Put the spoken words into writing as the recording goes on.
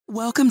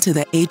Welcome to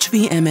the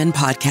HVMN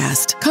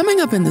podcast. Coming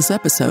up in this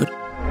episode.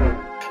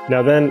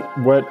 Now then,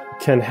 what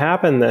can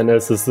happen then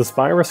is this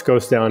virus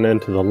goes down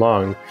into the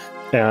lung.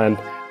 And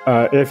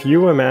if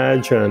you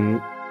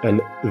imagine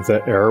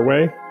the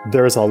airway,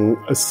 there's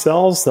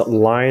cells that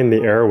line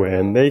the airway,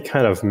 and they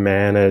kind of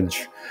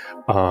manage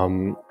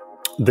airflow,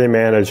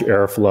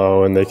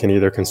 and they can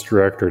either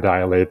constrict or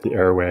dilate the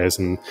airways.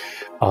 And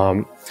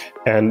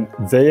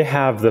they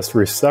have this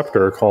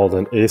receptor called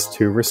an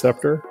ACE2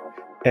 receptor.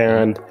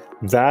 And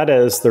that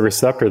is the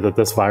receptor that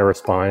this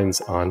virus binds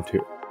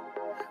onto.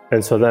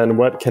 And so then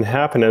what can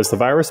happen is the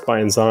virus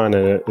binds on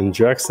and it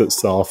injects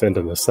itself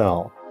into the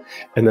cell.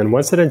 And then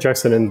once it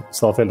injects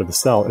itself into the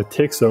cell, it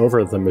takes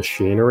over the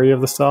machinery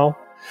of the cell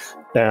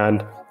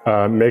and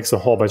makes a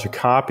whole bunch of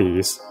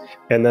copies.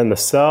 And then the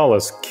cell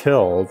is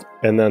killed,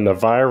 and then the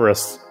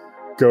virus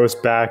goes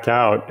back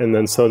out. And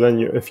then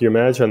if you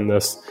imagine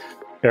this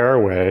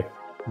airway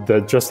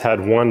that just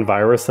had one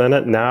virus in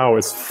it, now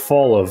it's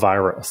full of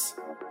virus.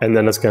 And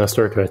then it's going to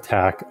start to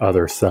attack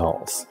other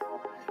cells.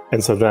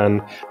 And so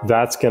then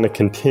that's going to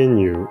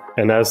continue.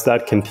 And as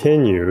that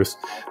continues,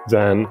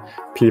 then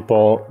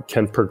people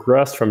can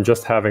progress from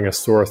just having a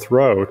sore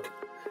throat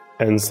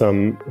and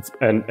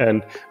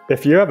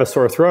if you have a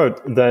sore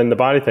throat, then the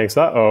body thinks,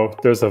 uh-oh,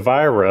 there's a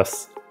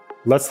virus.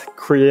 Let's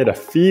create a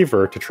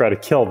fever to try to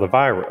kill the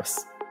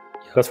virus.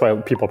 That's why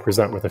people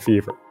present with a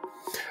fever.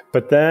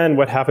 But then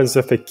what happens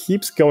if it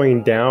keeps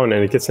going down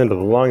and it gets into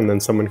the lung, then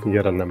someone can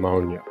get a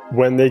pneumonia.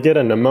 When they get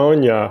a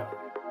pneumonia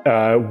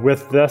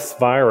with this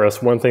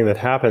virus, one thing that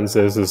happens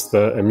is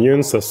the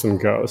immune system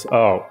goes,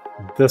 oh,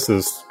 this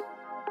is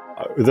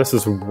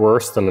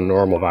worse than a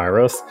normal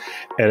virus.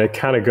 And it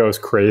kind of goes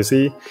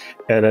crazy,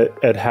 and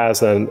it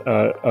has an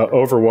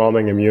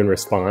overwhelming immune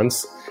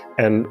response.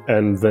 And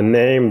the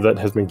name that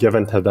has been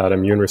given to that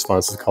immune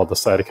response is called the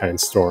cytokine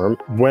storm.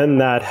 When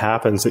that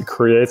happens, it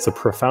creates a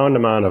profound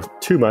amount of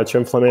too much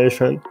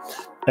inflammation.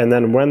 And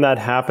then when that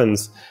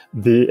happens,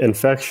 the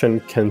infection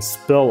can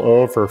spill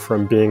over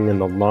from being in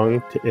the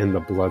lung to in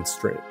the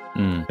bloodstream.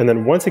 And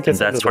then once it gets...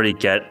 And that's where you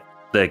get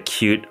the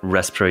acute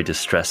respiratory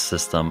distress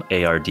system,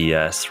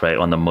 ARDS, right?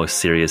 One of the most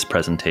serious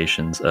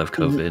presentations of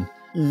COVID.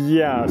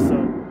 Yeah.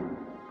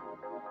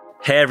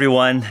 Hey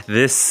everyone,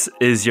 this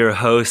is your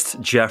host,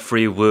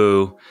 Jeffrey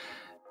Wu.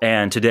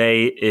 And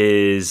today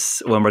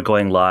is, when we're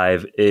going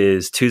live,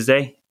 is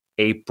Tuesday,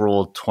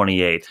 April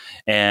 28th.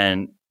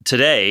 And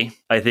today,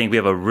 I think we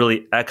have a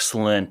really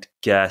excellent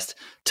guest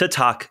to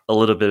talk a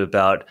little bit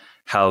about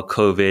how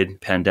COVID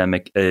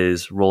pandemic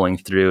is rolling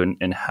through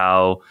and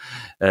how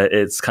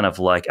it's kind of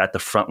like at the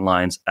front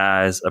lines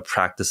as a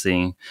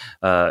practicing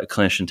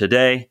clinician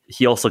today.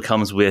 He also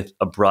comes with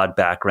a broad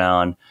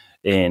background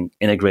in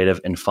integrative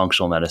and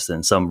functional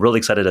medicine. So I'm really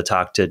excited to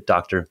talk to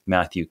Dr.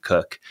 Matthew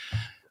Cook.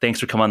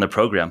 Thanks for coming on the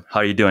program. How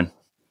are you doing?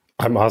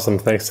 I'm awesome.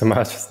 Thanks so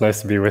much. It's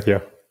nice to be with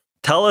you.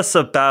 Tell us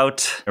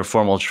about your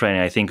formal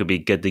training. I think it would be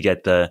good to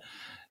get the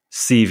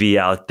CV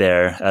out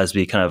there as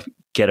we kind of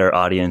get our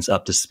audience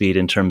up to speed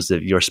in terms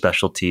of your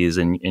specialties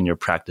and in your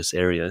practice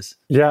areas.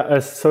 Yeah,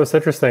 so it's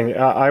interesting.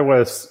 I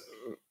was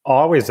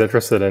always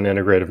interested in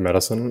integrative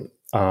medicine.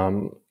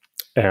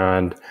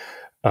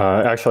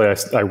 Actually,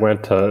 I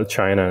went to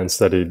China and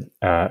studied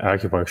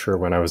acupuncture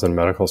when I was in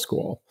medical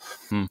school.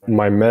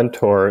 My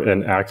mentor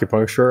in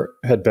acupuncture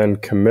had been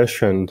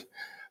commissioned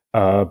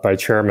by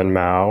Chairman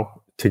Mao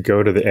to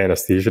go to the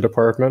anesthesia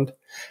department.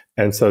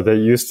 And so they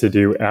used to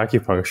do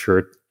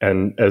acupuncture,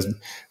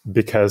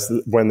 because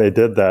when they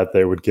did that,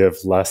 they would give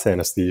less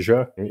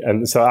anesthesia.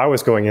 And so I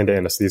was going into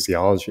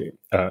anesthesiology.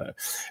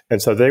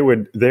 And so they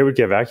would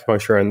give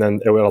acupuncture, and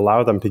then it would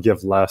allow them to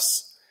give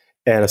less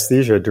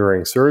anesthesia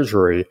during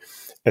surgery.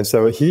 And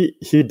so he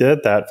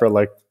did that for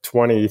like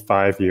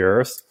 25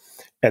 years.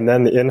 And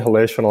then the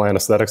inhalational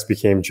anesthetics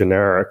became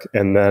generic,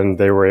 and then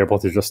they were able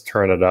to just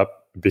turn it up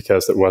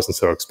because it wasn't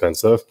so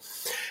expensive.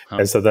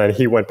 And so then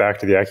he went back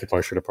to the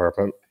acupuncture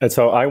department. And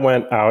so I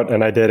went out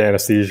and I did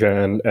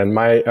anesthesia, and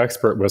my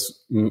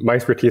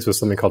expertise was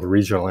something called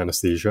regional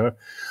anesthesia,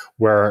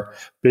 where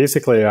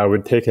basically I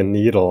would take a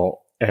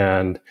needle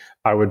and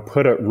I would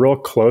put it real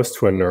close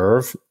to a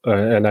nerve,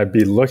 and I'd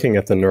be looking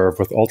at the nerve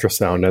with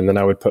ultrasound, and then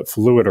I would put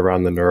fluid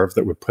around the nerve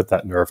that would put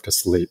that nerve to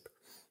sleep.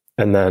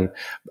 And then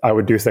I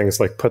would do things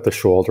like put the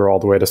shoulder all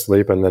the way to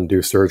sleep and then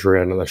do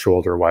surgery on the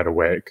shoulder wide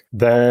awake.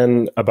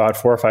 Then about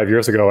 4 or 5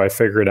 years ago, I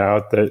figured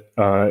out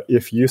that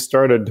if you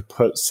started to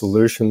put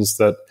solutions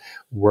that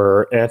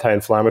were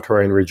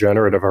anti-inflammatory and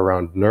regenerative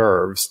around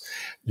nerves,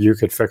 you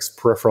could fix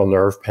peripheral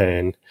nerve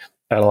pain.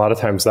 And a lot of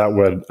times that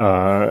would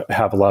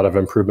have a lot of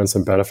improvements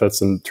and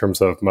benefits in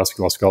terms of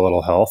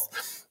musculoskeletal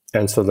health.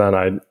 And so then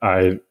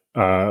I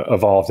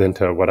evolved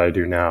into what I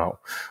do now,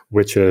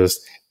 which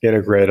is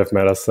integrative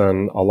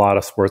medicine, a lot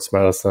of sports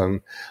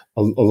medicine,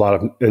 a lot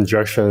of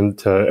injection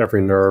to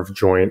every nerve,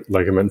 joint,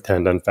 ligament,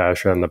 tendon,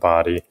 fascia in the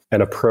body, an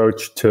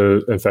approach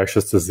to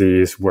infectious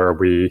disease where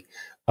we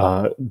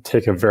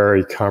take a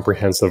very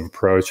comprehensive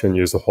approach and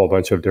use a whole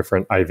bunch of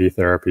different IV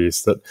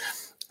therapies that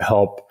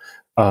help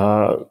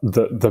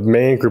The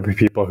main group of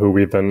people who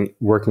we've been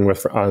working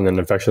with on an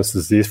infectious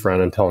disease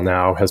front until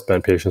now has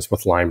been patients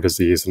with Lyme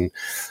disease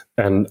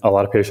and a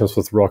lot of patients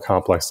with real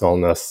complex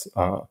illness,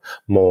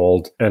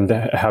 mold, and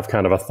have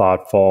kind of a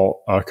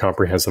thoughtful,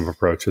 comprehensive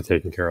approach to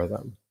taking care of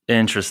them.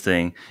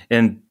 Interesting.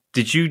 And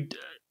did you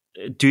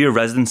do your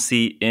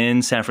residency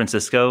in San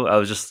Francisco? I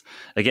was just,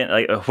 again,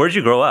 like, where did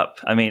you grow up?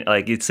 I mean,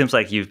 like, it seems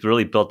like you've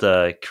really built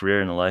a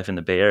career and a life in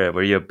the Bay Area.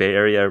 Were you a Bay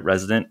Area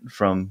resident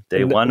from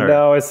day one? Or?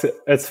 No,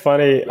 it's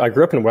funny. I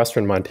grew up in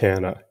Western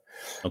Montana.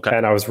 Okay.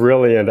 And I was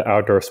really into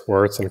outdoor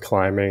sports and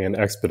climbing and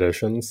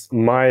expeditions.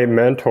 My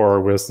mentor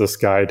was this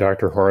guy,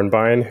 Dr.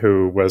 Hornbein,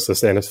 who was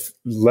this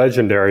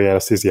legendary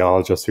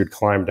anesthesiologist who'd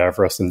climbed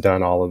Everest and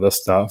done all of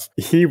this stuff.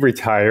 He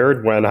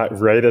retired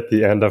right at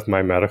the end of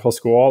my medical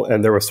school,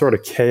 and there was sort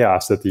of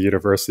chaos at the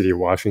University of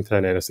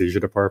Washington anesthesia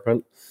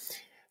department.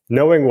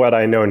 Knowing what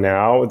I know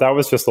now, that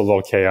was just a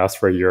little chaos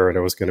for a year and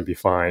it was going to be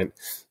fine.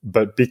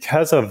 But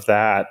because of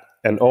that,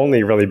 and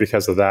only really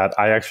because of that,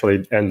 I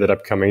actually ended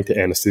up coming to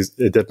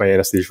did my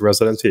anesthesia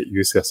residency at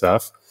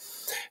UCSF.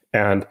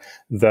 And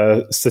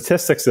the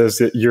statistics is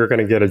that you're going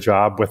to get a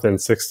job within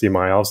 60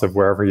 miles of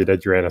wherever you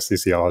did your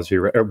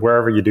anesthesiology, or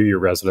wherever you do your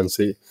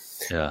residency.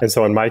 Yeah. And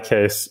so in my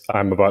case,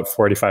 I'm about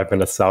 45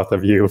 minutes south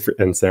of you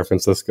in San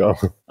Francisco.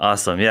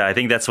 Awesome. Yeah, I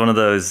think that's one of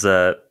those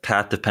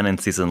path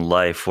dependencies in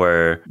life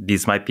where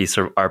these might be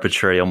sort of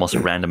arbitrary, almost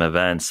random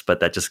events, but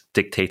that just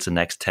dictates the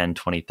next 10,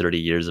 20, 30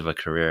 years of a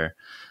career.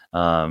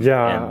 And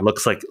it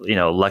looks like,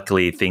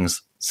 luckily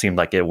things seemed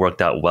like it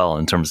worked out well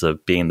in terms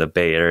of being the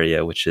Bay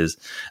Area, which is,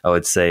 I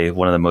would say,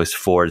 one of the most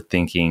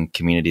forward-thinking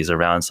communities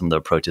around some of the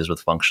approaches with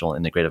functional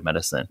integrative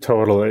medicine.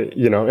 Totally.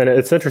 And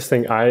it's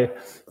interesting.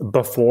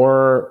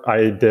 Before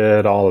I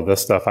did all of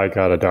this stuff, I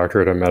got a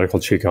doctorate in medical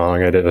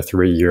Qigong. I did a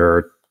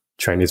 3-year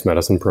Chinese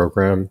medicine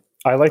program.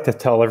 I like to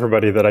tell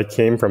everybody that I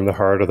came from the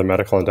heart of the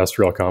medical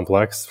industrial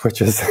complex,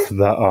 which is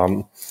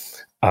the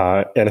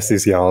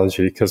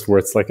anesthesiology, because where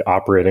it's like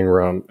operating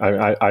room.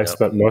 I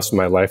spent most of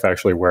my life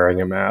actually wearing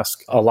a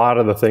mask. A lot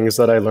of the things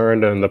that I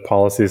learned and the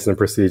policies and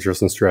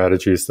procedures and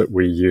strategies that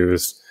we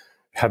use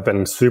have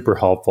been super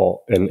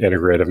helpful in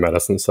integrative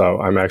medicine. So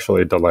I'm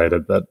actually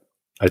delighted that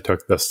I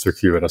took this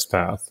circuitous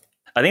path.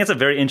 I think it's a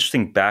very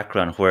interesting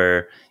background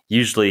where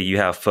usually you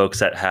have folks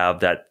that have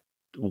that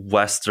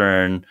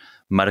Western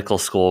medical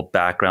school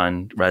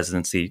background,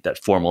 residency, that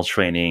formal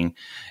training.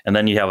 And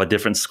then you have a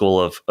different school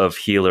of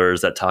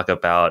healers that talk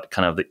about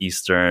kind of the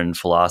Eastern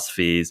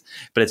philosophies,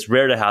 but it's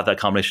rare to have that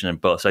combination in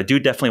both. So I do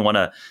definitely want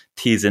to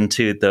tease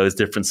into those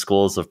different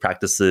schools of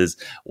practices.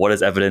 What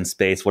is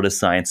evidence-based? What is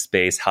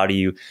science-based? How do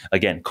you,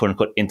 again, quote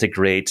unquote,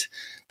 integrate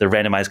the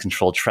randomized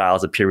controlled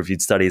trials, the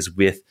peer-reviewed studies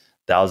with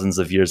thousands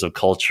of years of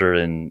culture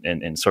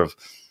and sort of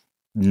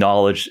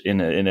knowledge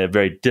in a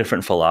very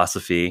different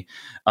philosophy.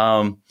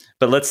 But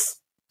let's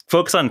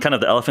focus on kind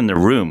of the elephant in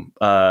the room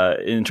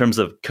in terms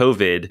of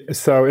COVID.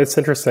 So it's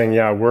interesting.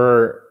 Yeah,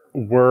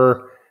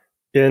 we're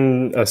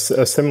in a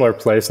similar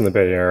place in the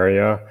Bay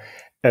Area.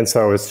 And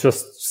so it's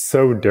just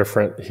so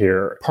different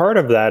here. Part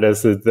of that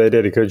is that they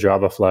did a good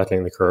job of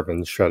flattening the curve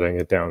and shutting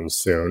it down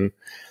soon.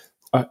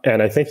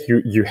 And I think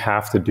you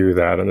have to do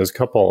that. And there's a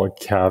couple of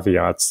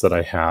caveats that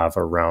I have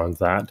around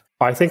that.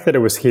 I think that it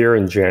was here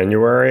in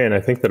January, and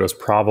I think that it was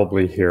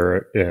probably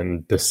here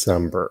in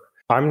December.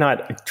 I'm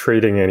not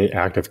treating any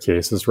active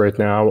cases right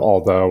now,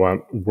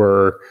 although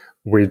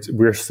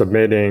we're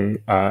submitting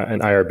an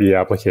IRB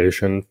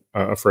application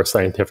for a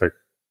scientific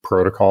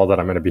protocol that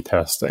I'm going to be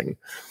testing.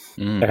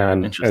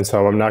 And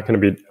so I'm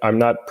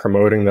not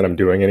promoting that I'm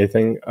doing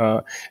anything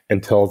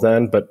until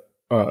then, but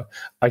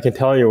I can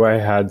tell you I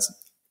had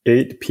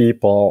 8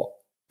 people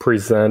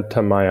present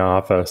to my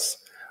office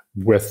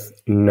with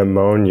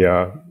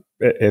pneumonia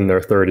in their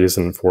 30s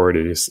and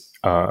 40s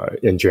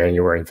in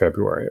January and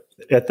February.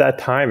 At that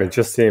time, it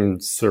just seemed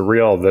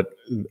surreal that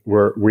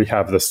we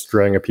have this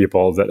string of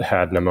people that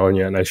had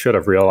pneumonia, and I should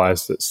have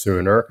realized it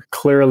sooner.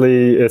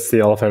 Clearly, it's the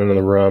elephant in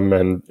the room,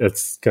 and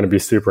it's going to be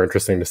super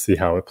interesting to see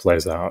how it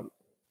plays out.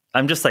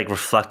 I'm just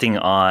reflecting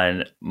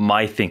on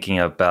my thinking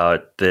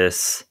about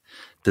this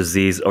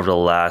disease over the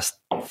last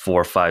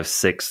 4, 5,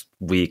 6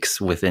 weeks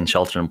within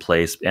shelter in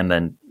place, and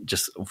then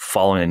just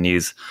following the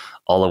news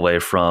all the way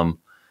from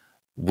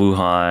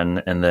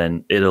Wuhan and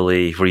then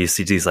Italy, where you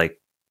see these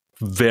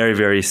very,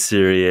 very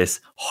serious,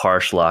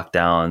 harsh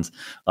lockdowns.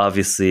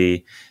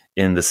 Obviously,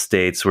 in the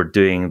States, we're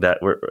doing that.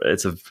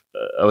 It's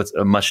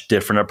a much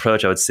different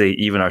approach. I would say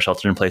even our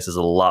shelter in place is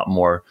a lot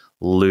more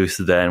loose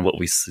than what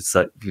we've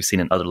seen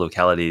in other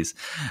localities.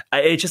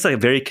 It's just a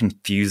very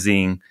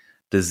confusing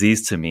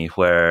disease to me,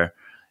 where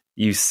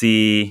you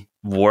see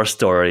war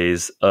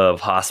stories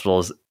of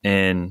hospitals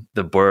in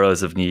the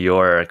boroughs of New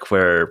York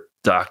where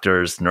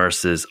doctors,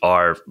 nurses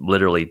are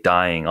literally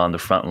dying on the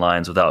front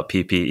lines without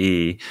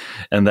PPE.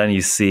 And then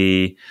you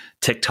see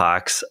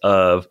TikToks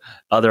of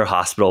other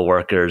hospital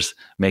workers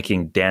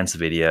making dance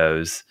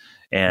videos,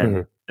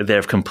 and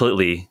they've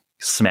completely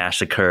smashed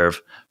the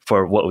curve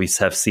for what we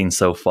have seen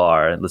so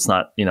far. Let's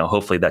not,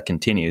 hopefully that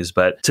continues.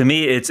 But to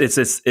me,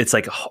 it's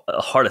like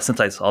hard to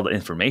synthesize all the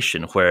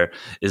information. Where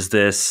is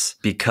this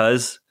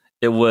because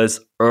it was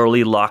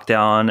early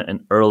lockdown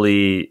and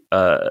early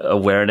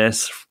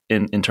awareness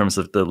in terms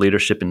of the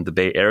leadership in the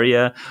Bay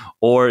Area?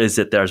 Or is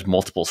it there's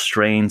multiple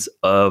strains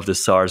of the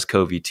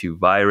SARS-CoV-2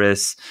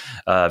 virus?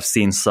 I've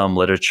seen some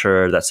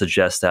literature that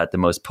suggests that the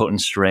most potent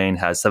strain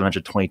has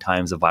 720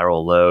 times the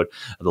viral load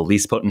of the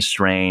least potent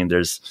strain.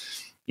 There's,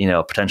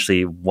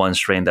 potentially one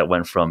strain that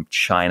went from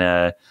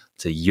China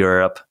to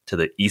Europe to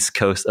the East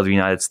Coast of the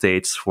United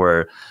States,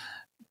 where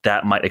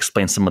that might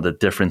explain some of the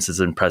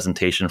differences in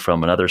presentation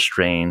from another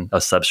strain, a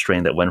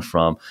substrain that went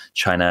from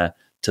China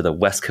to the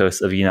West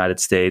Coast of the United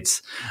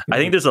States. I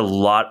think there's a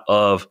lot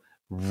of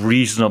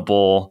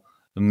reasonable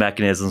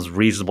mechanisms,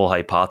 reasonable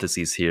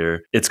hypotheses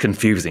here. It's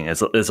confusing.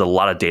 There's a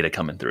lot of data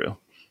coming through.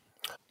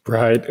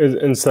 Right.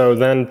 And so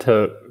then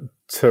to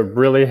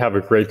really have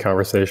a great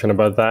conversation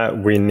about that,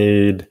 we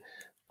need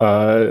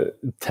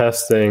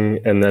testing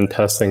and then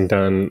testing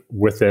done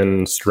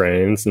within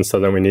strains. And so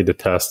then we need to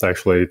test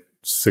actually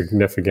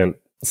significant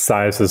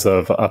sizes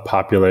of a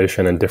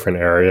population in different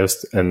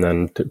areas and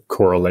then to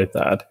correlate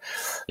that.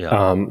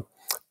 Yeah.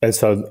 And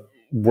so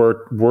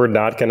we're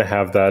not going to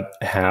have that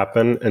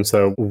happen. And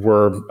so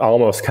we're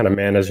almost kind of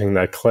managing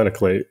that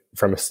clinically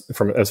from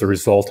as a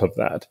result of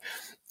that.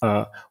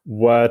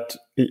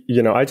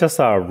 I just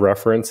saw a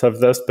reference of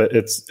this, but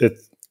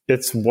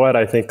it's what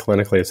I think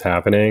clinically is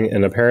happening.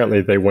 And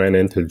apparently they went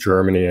into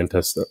Germany,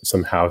 into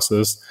some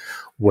houses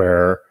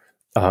where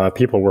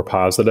people were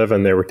positive,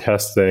 and they were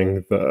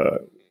testing the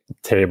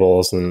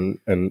tables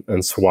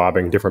and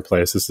swabbing different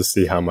places to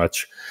see how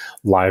much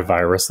live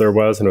virus there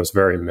was, and it was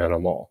very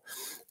minimal.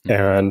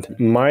 And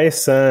my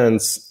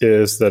sense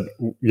is that,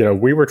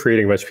 we were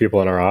treating a bunch of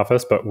people in our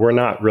office, but we're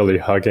not really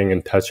hugging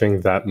and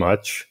touching that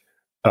much.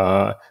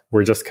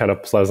 We're just kind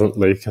of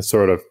pleasantly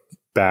sort of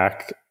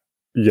back,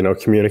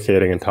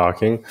 communicating and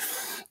talking.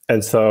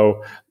 And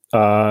so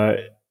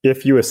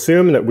if you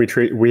assume that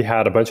we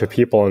had a bunch of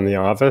people in the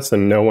office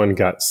and no one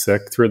got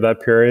sick through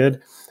that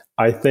period,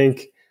 I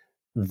think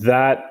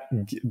that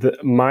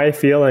my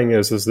feeling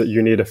is that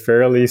you need a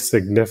fairly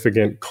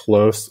significant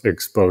close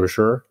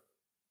exposure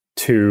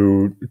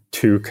to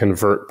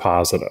convert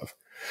positive.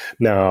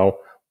 Now,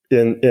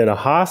 in a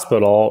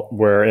hospital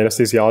where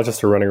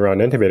anesthesiologists are running around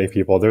intubating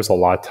people, there's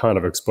a ton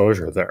of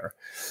exposure there.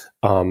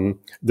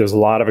 There's a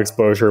lot of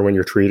exposure when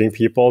you're treating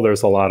people.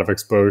 There's a lot of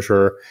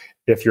exposure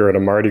if you're at a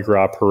Mardi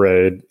Gras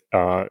parade.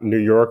 New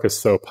York is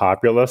so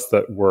populous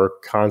that we're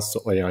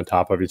constantly on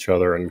top of each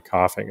other and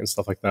coughing and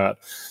stuff like that.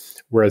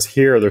 Whereas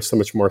here, there's so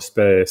much more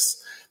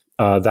space.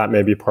 That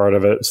may be part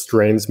of it.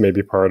 Strains may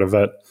be part of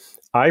it.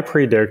 I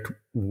predict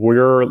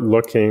we're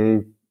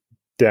looking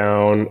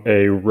down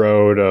a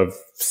road of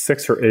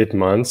 6 or 8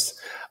 months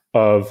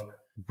of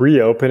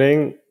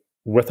reopening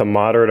with a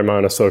moderate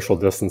amount of social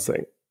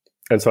distancing.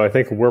 And so I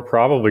think we're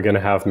probably going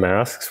to have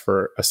masks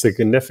for a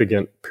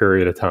significant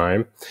period of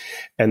time.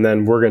 And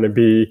then we're going to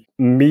be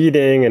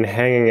meeting and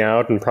hanging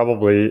out and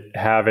probably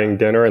having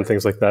dinner and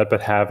things like that,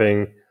 but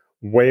having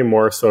way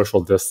more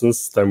social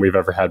distance than we've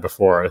ever had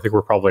before. I think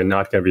we're probably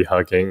not going to be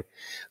hugging.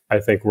 I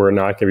think we're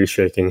not going to be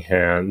shaking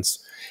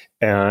hands.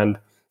 And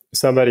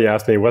somebody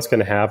asked me, what's going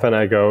to happen?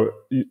 I go,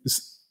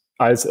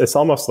 it's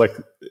almost like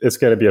it's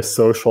going to be a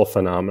social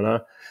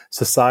phenomena.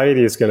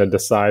 Society is going to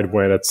decide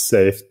when it's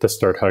safe to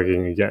start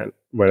hugging again,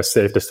 when it's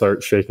safe to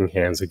start shaking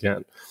hands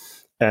again.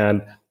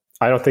 And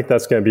I don't think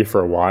that's going to be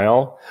for a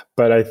while,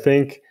 but I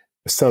think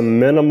some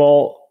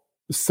minimal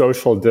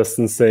social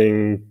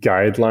distancing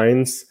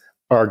guidelines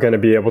are going to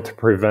be able to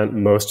prevent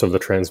most of the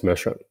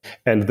transmission.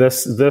 And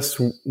this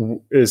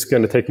is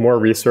going to take more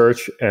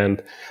research,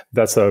 and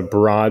that's a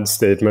broad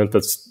statement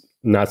that's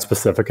not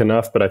specific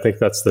enough, but I think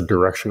that's the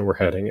direction we're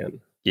heading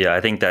in. Yeah,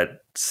 I think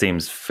that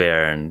seems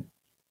fair, and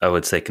I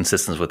would say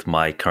consistent with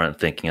my current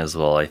thinking as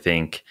well. I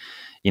think,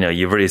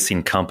 you've already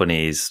seen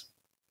companies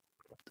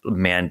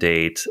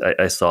mandate.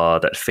 I saw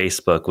that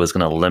Facebook was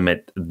going to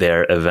limit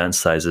their event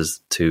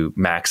sizes to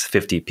max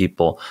 50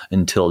 people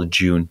until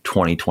June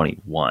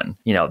 2021.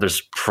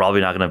 There's probably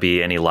not going to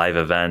be any live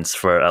events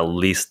for at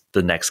least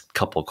the next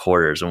couple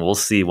quarters. And we'll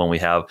see when we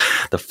have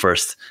the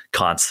first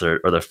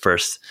concert or the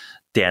first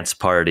dance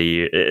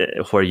party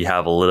where you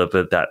have a little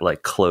bit of that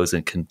like closed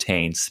and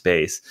contained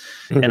space.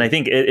 Mm-hmm. And I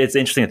think it's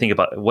interesting to think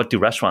about, what do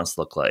restaurants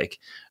look like?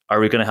 Are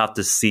we going to have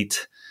to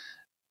seat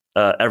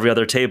every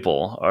other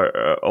table,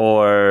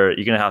 or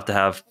you're going to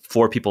have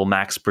 4 people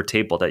max per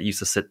table that used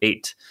to sit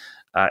 8?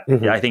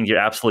 Mm-hmm. I think you're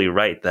absolutely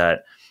right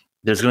that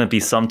there's going to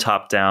be some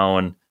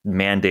top-down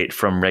mandate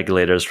from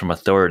regulators, from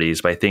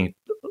authorities, but I think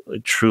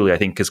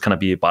it's going to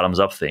be a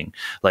bottoms-up thing.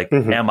 Like,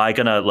 mm-hmm. Am I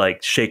going to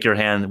shake your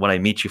hand when I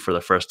meet you for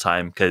the first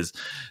time? Because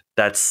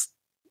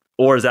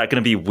or is that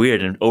going to be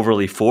weird and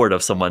overly forward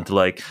of someone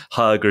to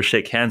hug or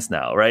shake hands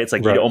now, right? It's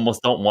like, right. You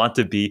almost don't want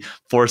to be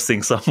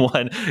forcing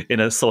someone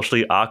in a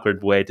socially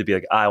awkward way to be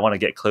like, I want to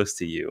get close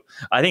to you.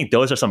 I think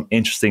those are some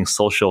interesting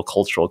social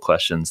cultural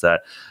questions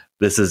that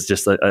this is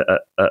just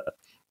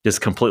this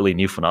completely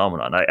new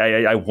phenomenon.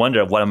 I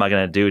wonder, what am I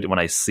going to do when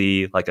I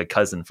see like a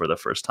cousin for the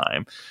first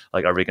time?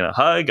 Like, are we going to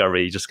hug? Are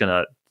we just going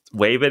to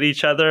wave at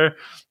each other?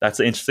 That's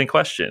an interesting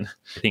question.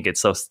 I think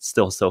it's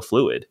still so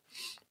fluid.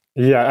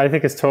 Yeah, I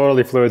think it's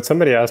totally fluid.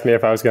 Somebody asked me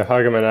if I was going to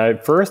hug him, and I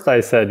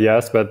said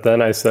yes, but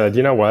then I said,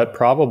 you know what?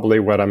 Probably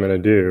what I'm going to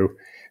do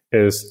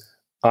is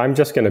I'm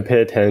just going to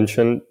pay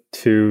attention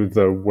to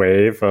the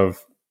wave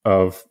of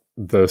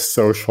the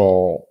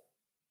social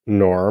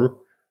norm,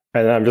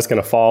 and I'm just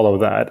going to follow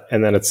that.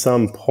 And then at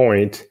some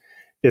point,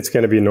 it's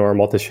going to be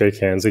normal to shake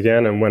hands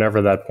again, and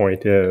whenever that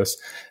point is.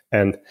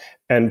 And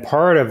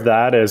part of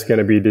that is going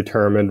to be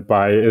determined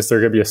by, is there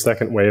going to be a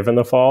second wave in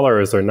the fall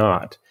or is there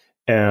not?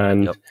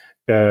 And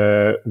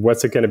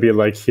what's it going to be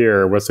like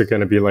here? What's it going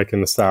to be like in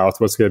the South?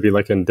 What's it going to be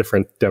like in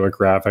different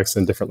demographics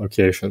and different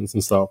locations?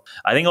 And so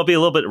I think it'll be a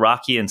little bit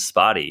rocky and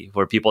spotty,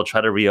 where people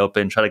try to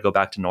reopen, try to go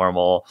back to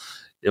normal.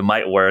 It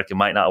might work, it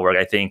might not work.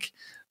 I think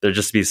there'll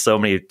just be so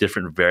many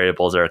different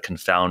variables that are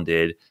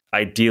confounded.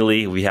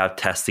 Ideally, we have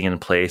testing in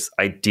place.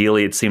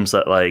 Ideally, it seems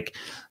that like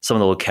some of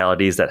the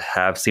localities that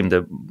have seemed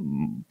to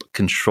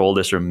control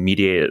this or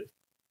mediate it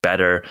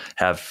better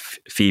have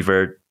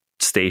fever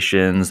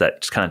stations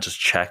that just kind of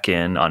check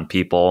in on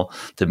people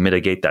to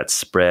mitigate that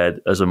spread.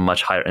 There's a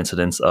much higher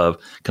incidence of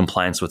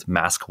compliance with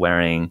mask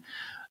wearing.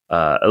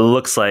 It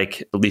looks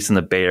like, at least in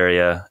the Bay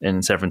Area,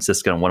 in San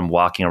Francisco, and when I'm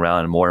walking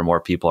around, and more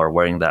people are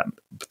wearing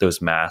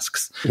those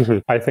masks.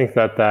 I think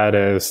that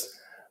is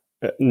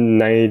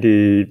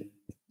 99%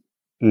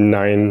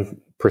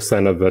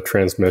 of the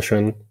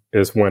transmission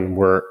is when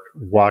we're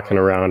walking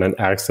around and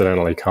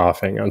accidentally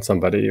coughing on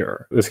somebody.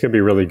 Or this could be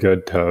really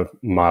good to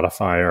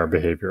modify our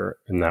behavior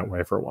in that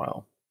way for a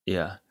while.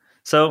 Yeah.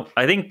 So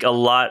I think a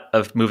lot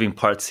of moving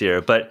parts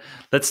here, but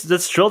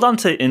let's drill down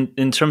to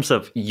in terms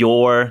of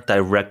your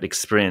direct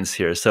experience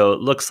here. So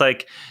it looks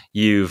like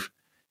you've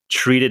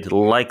treated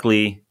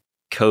likely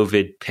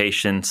COVID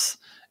patients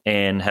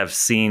and have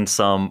seen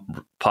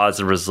some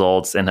positive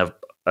results and have,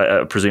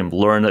 I presume,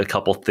 learned a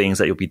couple things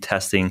that you'll be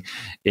testing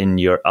in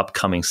your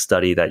upcoming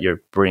study that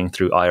you're bringing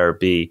through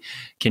IRB.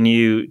 Can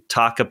you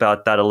talk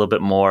about that a little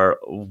bit more?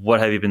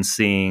 What have you been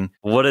seeing?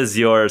 What is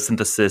your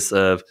synthesis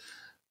of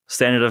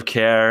standard of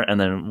care,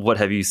 and then what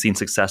have you seen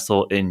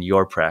successful in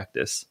your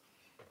practice?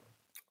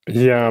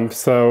 Yeah,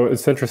 so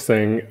it's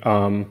interesting.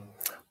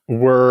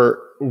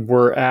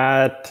 We're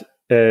at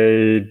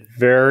a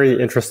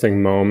very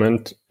interesting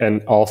moment,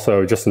 and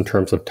also just in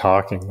terms of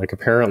talking. Like,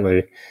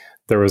 apparently,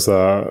 there was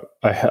a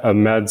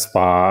med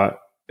spa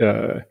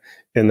in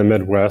the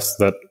Midwest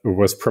that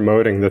was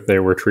promoting that they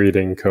were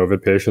treating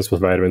COVID patients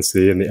with vitamin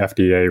C, and the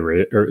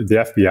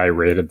FBI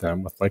rated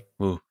them with like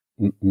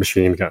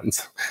machine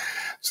guns.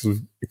 It's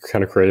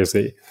kind of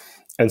crazy.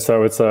 And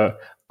so it's a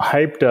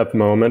hyped up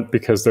moment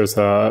because there's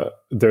a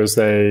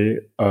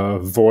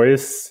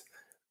voice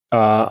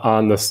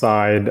on the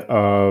side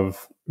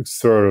of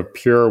sort of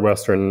pure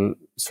Western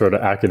sort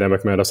of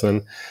academic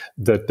medicine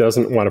that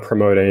doesn't want to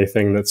promote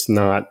anything that's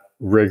not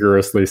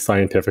rigorously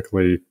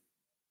scientifically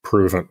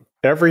proven.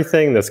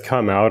 Everything that's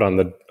come out on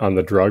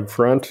the drug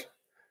front,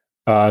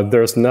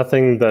 there's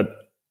nothing that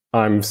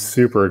I'm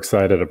super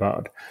excited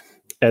about.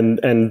 And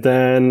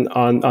then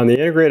on the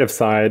integrative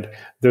side,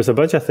 there's a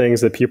bunch of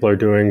things that people are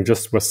doing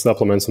just with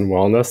supplements and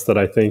wellness that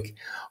I think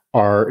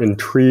are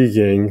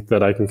intriguing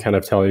that I can kind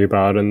of tell you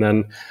about. And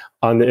then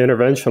on the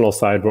interventional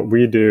side, what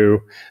we do,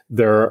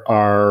 there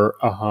are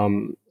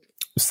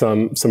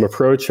some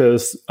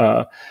approaches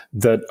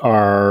that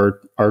are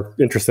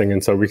interesting,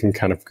 and so we can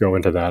kind of go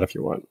into that if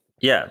you want.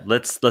 Yeah,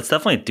 let's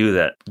definitely do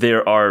that.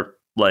 There are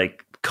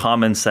like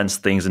common sense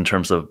things in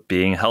terms of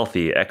being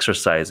healthy,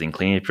 exercising,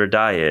 cleaning up your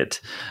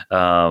diet.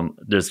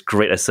 There's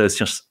great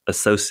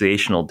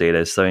associational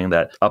data showing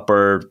that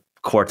upper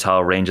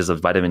quartile ranges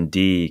of vitamin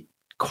D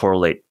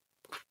correlate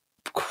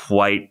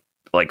quite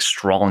like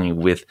strongly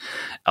with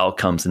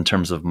outcomes in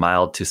terms of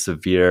mild to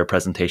severe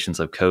presentations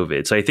of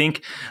COVID. So I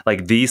think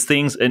like these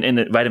things,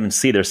 and vitamin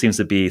C, there seems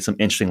to be some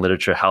interesting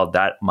literature how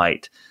that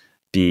might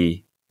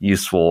be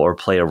useful or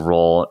play a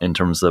role in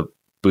terms of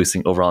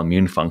boosting overall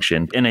immune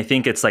function. And I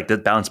think it's like the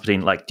balance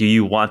between like, do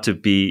you want to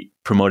be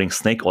promoting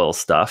snake oil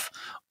stuff?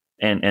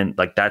 And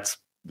like, that's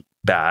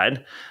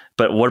bad.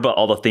 But what about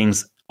all the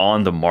things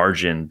on the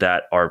margin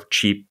that are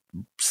cheap,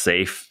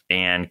 safe,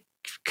 and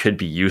could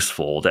be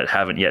useful that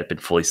haven't yet been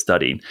fully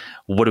studied?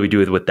 What do we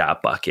do with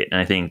that bucket?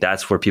 And I think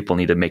that's where people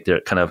need to make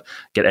their kind of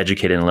get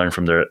educated and learn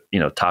from their,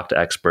 talk to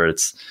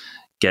experts,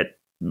 get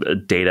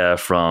data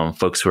from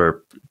folks who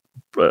are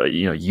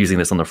using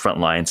this on the front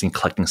lines and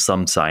collecting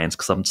some science,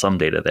 some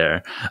data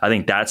there. I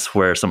think that's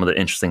where some of the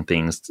interesting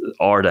things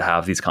are to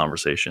have these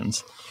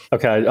conversations.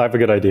 Okay, I have a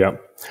good idea.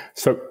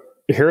 So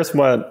here's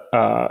what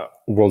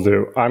we'll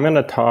do. I'm going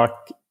to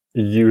talk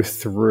you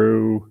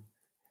through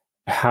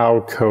how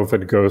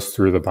COVID goes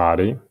through the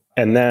body.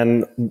 And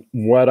then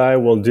what I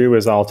will do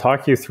is I'll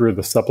talk you through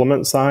the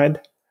supplement side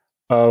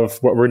of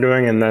what we're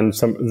doing, and then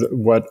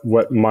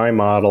what my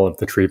model of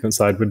the treatment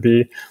side would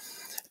be.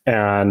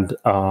 And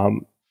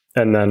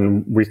And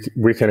then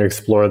we can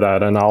explore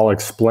that, and I'll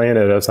explain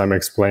it as I'm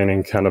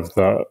explaining kind of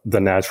the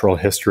natural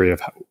history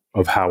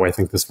of how I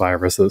think this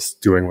virus is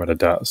doing what it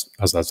does.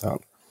 How's that sound?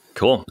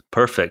 Cool.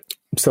 Perfect.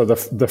 So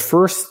the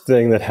first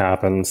thing that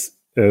happens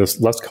is,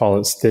 let's call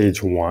it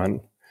stage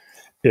 1,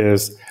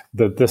 is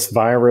that this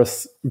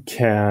virus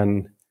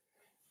can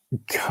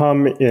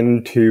come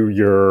into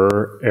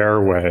your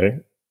airway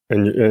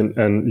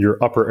and your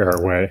upper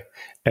airway,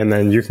 and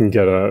then you can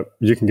get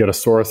a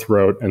sore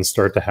throat and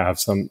start to have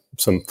some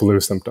flu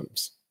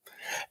symptoms.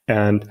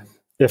 And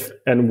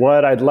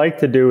what I'd like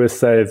to do is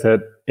say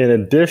that in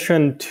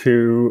addition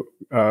to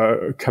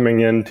coming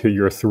into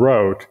your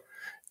throat,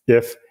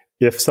 if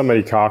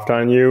somebody coughed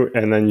on you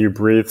and then you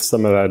breathe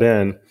some of that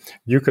in,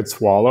 you could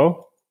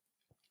swallow,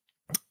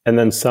 and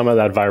then some of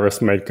that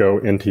virus might go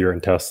into your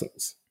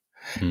intestines.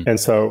 Mm-hmm. And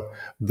so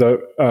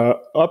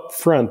up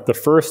front, the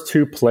first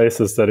 2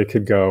 places that it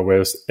could go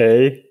is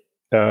A,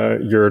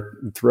 your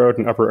throat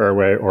and upper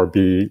airway, or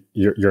B,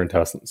 your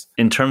intestines.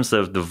 In terms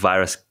of the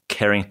virus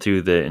carrying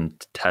through the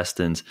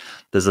intestines,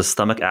 does the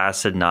stomach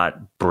acid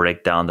not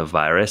break down the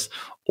virus,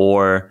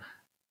 or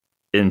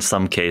in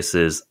some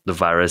cases the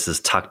virus is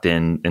tucked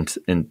into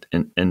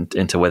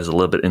where it's a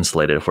little bit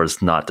insulated, where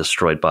it's not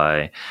destroyed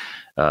by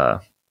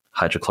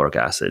hydrochloric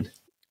acid?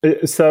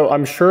 So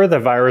I'm sure the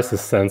virus is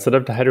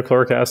sensitive to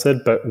hydrochloric acid,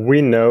 but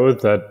we know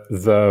that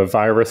the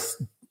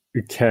virus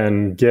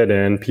can get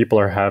in. People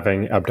are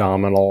having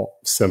abdominal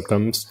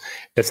symptoms.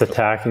 It's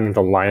attacking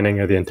the lining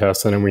of the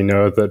intestine, and we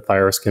know that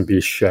virus can be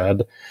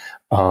shed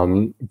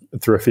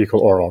through a fecal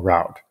oral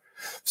route.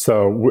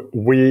 So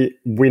we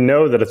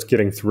know that it's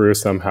getting through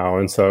somehow,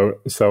 and so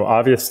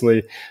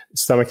obviously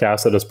stomach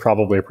acid is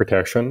probably a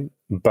protection,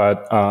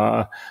 but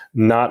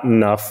not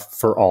enough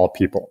for all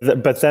people.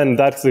 But then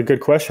that's a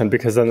good question,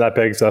 because then that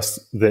begs us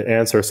the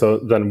answer. So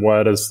then,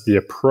 what is the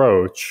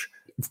approach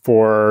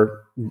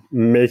for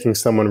making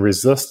someone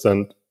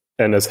resistant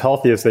and as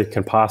healthy as they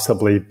can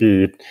possibly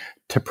be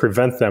to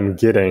prevent them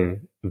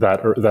getting that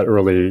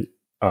early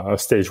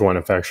stage 1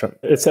 infection?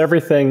 It's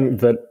everything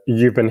that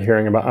you've been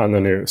hearing about on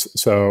the news.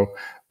 So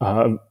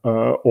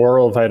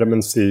oral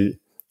vitamin C,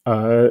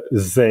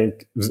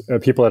 zinc.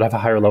 People that have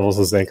higher levels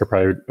of zinc are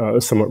probably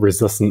somewhat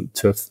resistant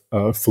to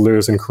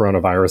flus and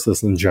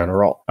coronaviruses in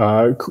general.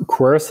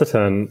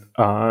 Quercetin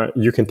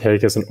you can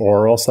take as an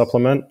oral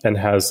supplement and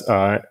has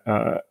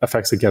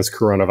effects against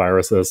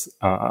coronaviruses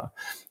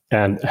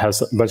and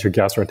has a bunch of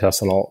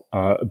gastrointestinal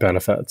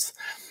benefits.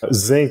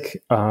 Zinc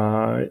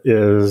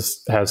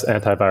has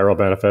antiviral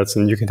benefits,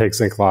 and you can take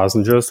zinc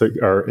lozenges that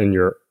are in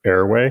your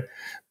airway.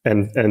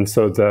 And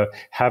so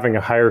having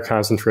a higher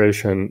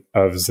concentration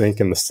of zinc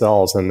in the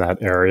cells in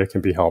that area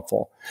can be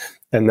helpful.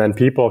 And then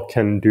people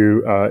can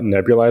do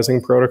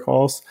nebulizing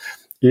protocols,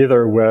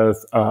 either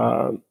with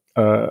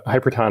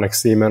hypertonic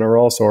sea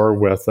minerals or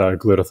with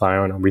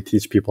glutathione, and we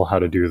teach people how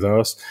to do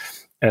those.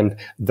 And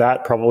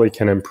that probably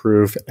can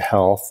improve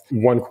health.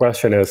 One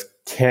question is,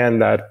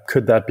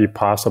 could that be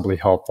possibly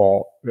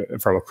helpful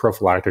from a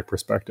prophylactic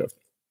perspective?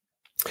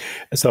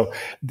 So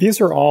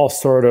these are all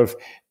sort of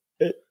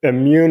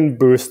immune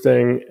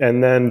boosting,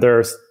 and then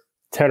there's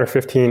 10 or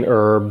 15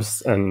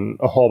 herbs and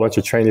a whole bunch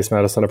of Chinese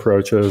medicine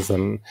approaches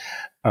and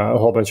a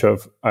whole bunch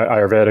of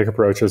Ayurvedic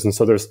approaches. And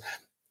so there's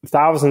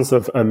thousands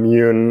of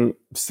immune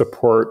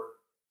support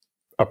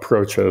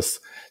approaches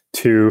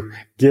to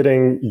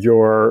getting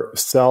your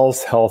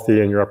cells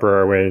healthy in your upper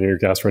airway and your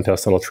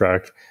gastrointestinal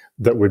tract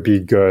that would be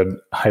good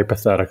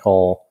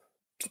hypothetical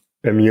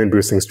immune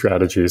boosting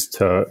strategies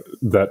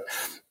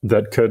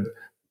that could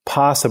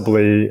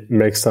possibly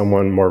make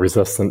someone more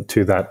resistant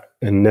to that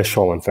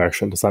initial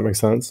infection. Does that make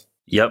sense?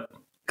 Yep.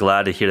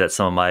 Glad to hear that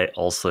some of my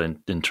also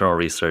internal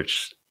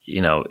research,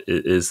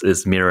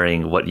 is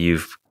mirroring what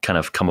you've kind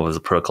of come up with as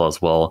a protocol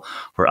as well,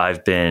 where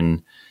I've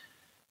been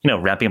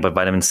ramping up by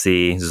vitamin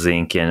C,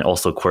 zinc, and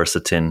also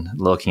quercetin,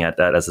 looking at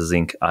that as a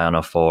zinc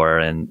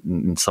ionophore,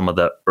 and some of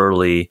the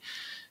early,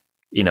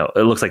 it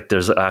looks like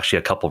there's actually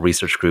a couple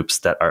research groups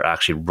that are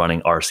actually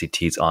running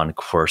RCTs on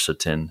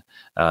quercetin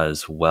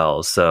as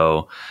well.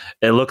 So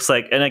it looks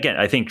like, and again,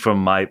 I think from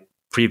my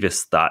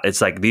previous thought,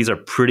 it's like these are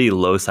pretty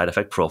low side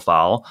effect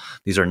profile.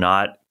 These are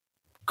not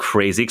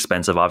crazy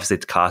expensive. Obviously,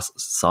 it costs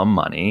some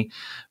money,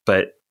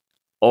 but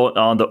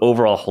on the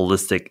overall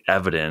holistic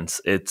evidence,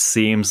 it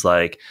seems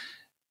like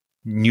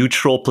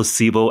neutral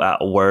placebo at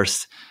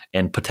worst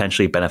and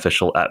potentially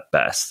beneficial at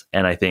best.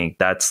 And I think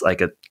that's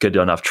like a good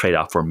enough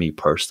trade-off for me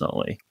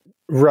personally.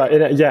 Right.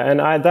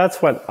 And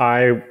that's what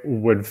I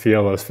would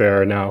feel is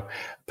fair. Now,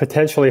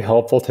 potentially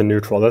helpful to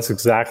neutral. That's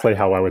exactly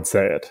how I would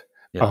say it.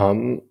 Yeah.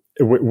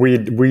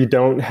 We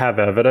don't have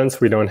evidence.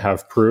 We don't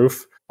have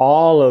proof.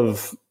 All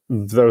of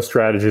those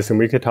strategies, and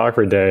we could talk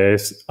for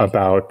days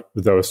about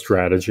those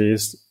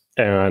strategies,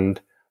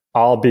 and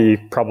I'll be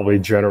probably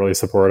generally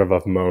supportive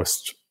of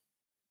most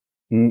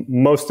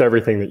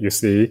everything that you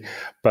see,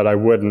 but I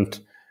wouldn't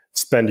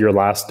spend your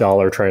last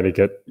dollar trying to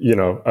get,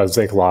 a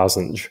zinc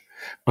lozenge.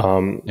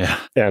 And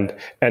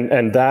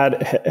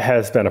that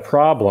has been a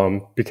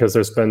problem because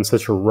there's been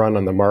such a run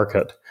on the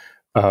market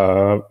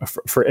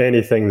for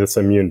anything that's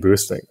immune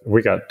boosting.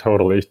 We got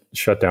totally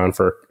shut down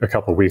for a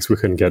couple of weeks. We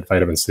couldn't get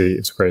vitamin C.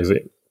 It's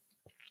crazy.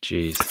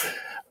 Jeez.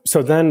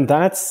 So then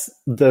that's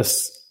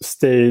this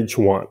stage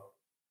 1.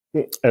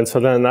 And so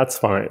then that's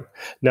fine.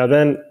 Now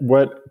then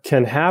what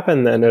can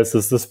happen then is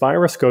this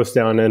virus goes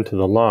down into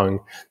the lung.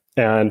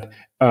 And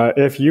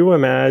if you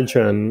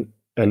imagine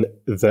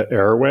the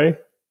airway,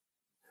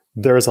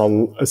 there's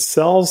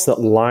cells that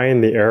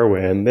line the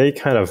airway, and they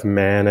kind of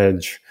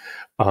manage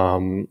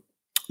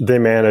airflow,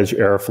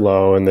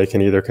 and they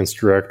can either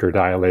constrict or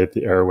dilate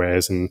the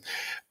airways. And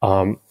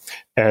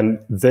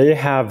they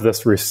have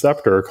this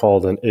receptor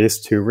called an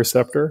ACE2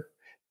 receptor.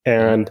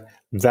 And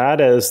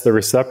that is the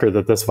receptor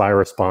that this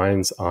virus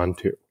binds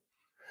onto.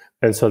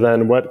 And so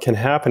then what can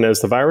happen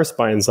is the virus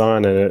binds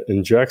on and it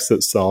injects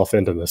itself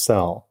into the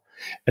cell.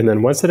 And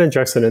then once it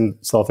injects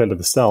itself into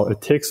the cell,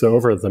 it takes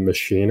over the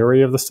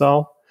machinery of the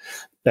cell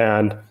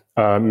and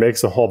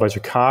makes a whole bunch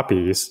of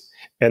copies.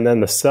 And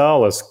then the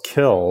cell is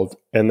killed,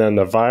 and then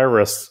the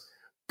virus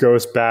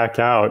goes back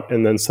out.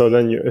 And then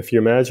if you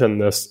imagine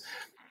this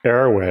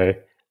airway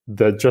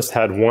that just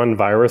had one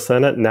virus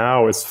in it,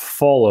 now it's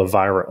full of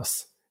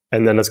virus.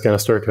 And then it's going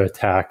to start to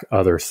attack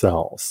other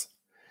cells.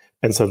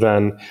 And so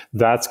then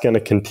that's going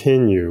to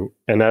continue.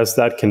 And as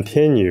that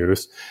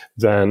continues,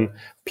 then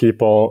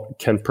people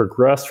can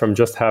progress from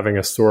just having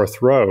a sore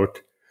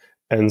throat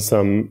and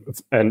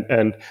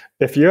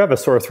if you have a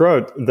sore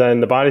throat, then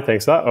the body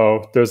thinks,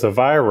 uh-oh, there's a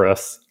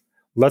virus.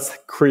 Let's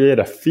create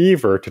a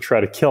fever to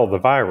try to kill the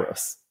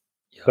virus.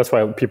 Yep. That's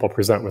why people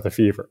present with a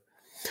fever.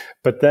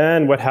 But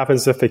then what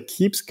happens if it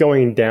keeps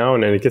going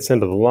down and it gets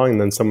into the lung,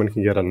 then someone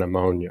can get a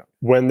pneumonia.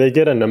 When they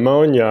get a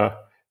pneumonia,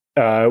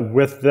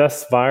 with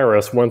this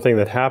virus, one thing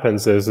that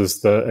happens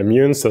is the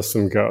immune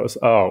system goes,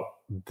 oh,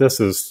 this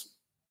is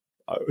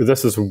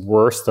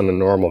worse than a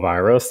normal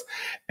virus,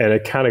 and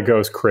it kind of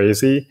goes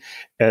crazy,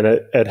 and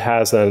it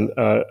has an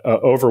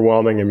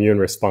overwhelming immune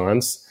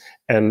response.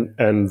 And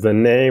the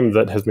name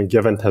that has been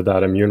given to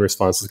that immune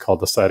response is called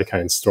the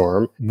cytokine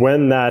storm.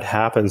 When that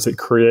happens, it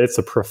creates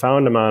a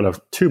profound amount of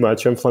too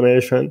much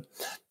inflammation.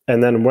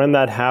 And then when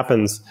that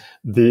happens,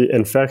 the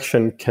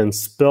infection can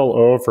spill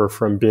over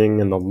from being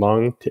in the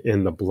lung to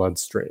in the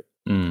bloodstream.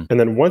 And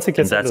then once it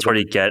gets... And that's where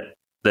you get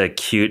the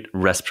acute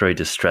respiratory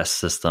distress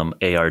system,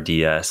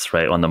 ARDS,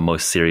 right? One of the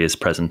most serious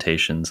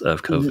presentations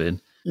of COVID.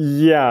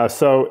 Yeah.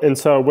 So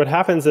what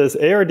happens is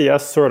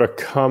ARDS sort of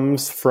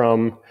comes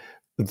from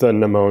the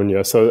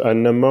pneumonia. So a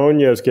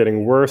pneumonia is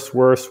getting worse,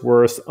 worse,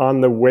 worse.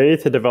 On the way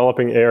to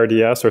developing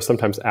ARDS, or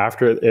sometimes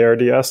after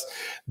ARDS,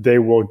 they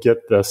will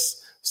get this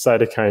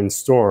cytokine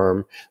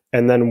storm.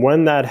 And then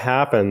when that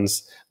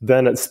happens,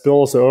 then it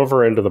spills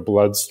over into the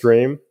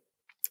bloodstream.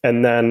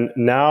 And then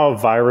now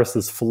virus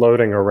is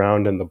floating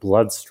around in the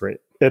bloodstream.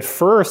 At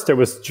first, it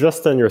was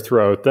just in your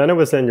throat. Then it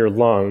was in your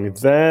lung.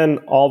 Then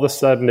all of a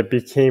sudden, it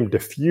became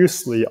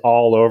diffusely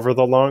all over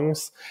the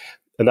lungs.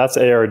 And that's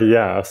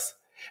ARDS.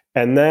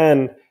 And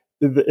then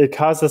it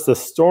causes a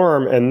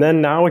storm. And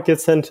then now it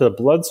gets into the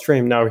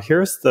bloodstream. Now,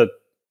 here's the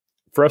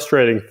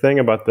frustrating thing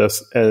about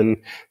this, and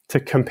to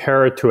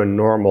compare it to a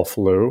normal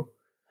flu.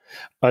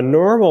 A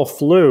normal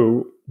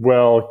flu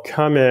will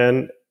come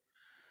in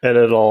and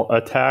it'll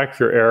attack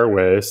your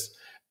airways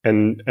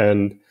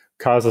and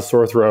cause a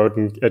sore throat,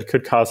 and it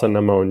could cause a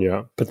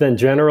pneumonia. But then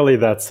generally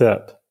that's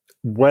it.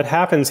 What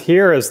happens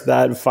here is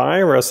that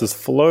virus is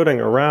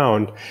floating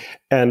around,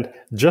 and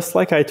just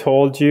like I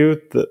told you,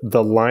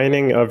 the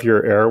lining of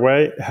your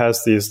airway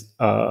has these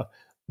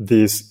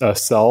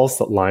cells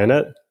that line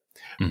it.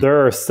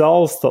 There are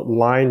cells that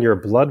line your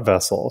blood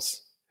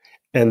vessels,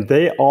 and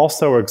they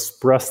also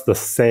express the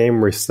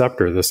same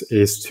receptor, this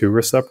ACE2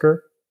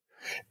 receptor.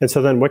 And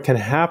so then what can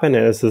happen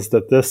is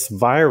that this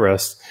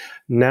virus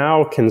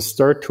now can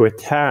start to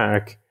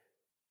attack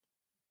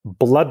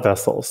blood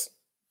vessels.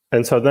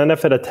 And so then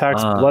if it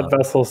attacks blood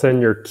vessels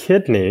in your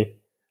kidney,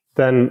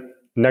 then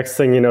next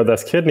thing you know,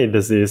 that's kidney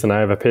disease. And I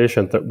have a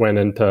patient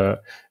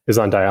that is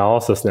on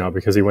dialysis now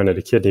because he went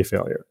into kidney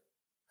failure.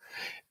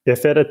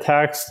 If it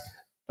attacks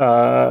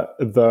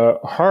the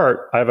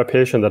heart, I have a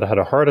patient that had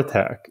a heart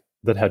attack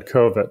that had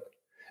COVID,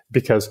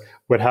 because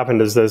what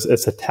happened is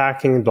it's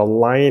attacking the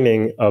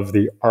lining of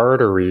the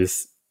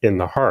arteries in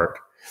the heart.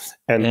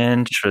 And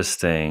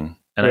interesting.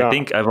 And yeah. I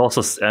think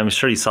I'm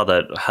sure you saw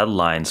that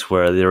headlines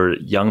where there were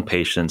young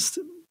patients,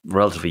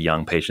 relatively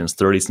young patients,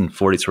 30s and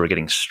 40s, who were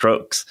getting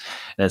strokes.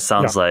 And it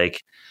sounds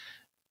like,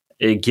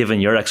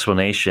 given your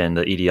explanation,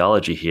 the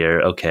etiology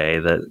here, okay,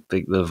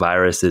 the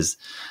virus is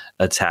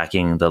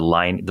attacking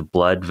the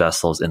blood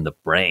vessels in the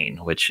brain,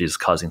 which is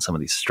causing some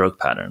of these stroke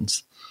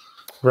patterns.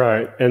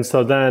 Right. And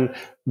so then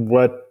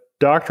what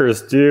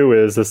doctors do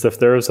is if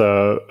there's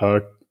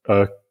a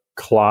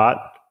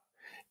clot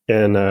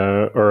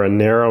or a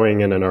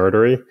narrowing in an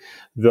artery,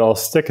 they'll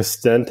stick a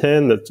stent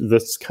in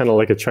that's kind of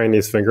like a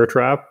Chinese finger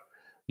trap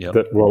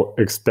that will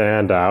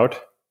expand out,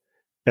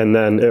 and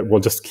then it will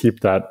just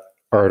keep that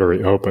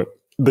artery open.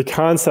 The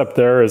concept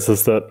there is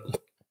that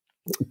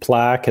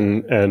plaque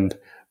and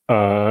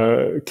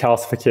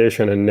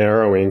calcification and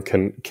narrowing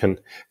can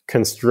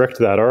constrict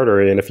that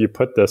artery. And if you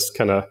put this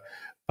kind of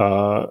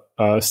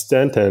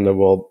stent in, it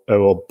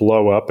will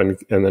blow up and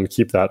then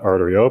keep that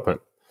artery open.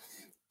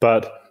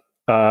 But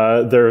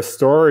there are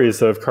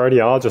stories of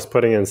cardiologists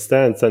putting in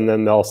stents, and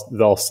then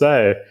they'll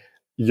say,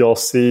 you'll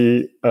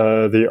see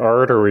the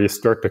artery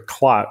start to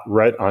clot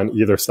right on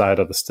either side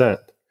of the stent.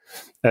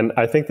 And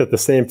I think that the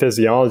same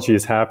physiology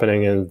is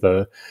happening in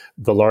the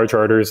large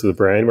arteries of the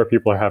brain where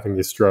people are having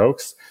these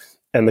strokes.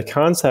 And the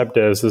concept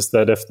is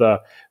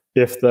that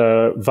if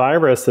the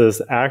virus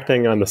is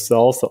acting on the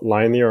cells that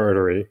line the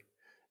artery,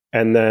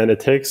 and then it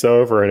takes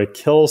over and it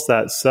kills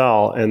that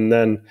cell, and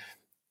then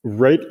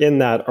right in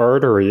that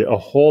artery, a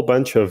whole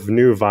bunch of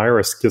new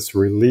virus gets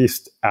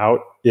released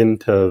out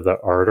into the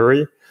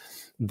artery,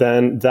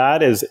 then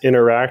that is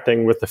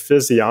interacting with the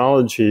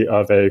physiology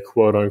of a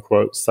quote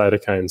unquote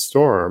cytokine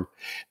storm.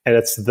 And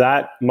it's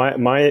that,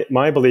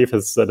 my belief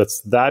is that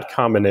it's that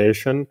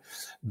combination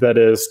that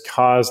is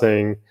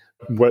causing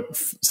what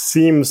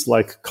seems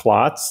like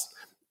clots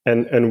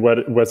and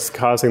what's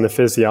causing the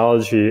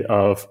physiology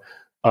of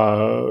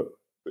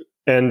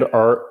end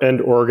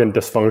organ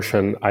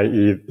dysfunction,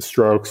 i.e.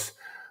 strokes,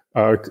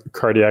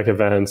 cardiac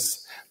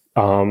events.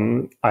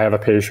 I have a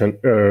patient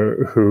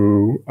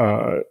who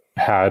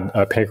had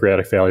a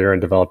pancreatic failure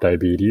and developed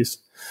diabetes.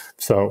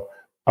 So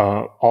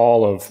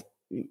all of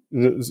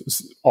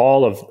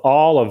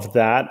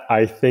that,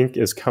 I think,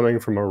 is coming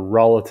from a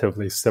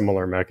relatively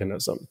similar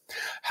mechanism.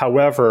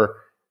 However,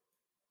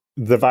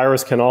 the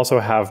virus can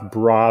also have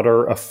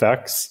broader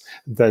effects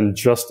than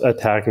just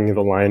attacking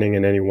the lining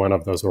in any one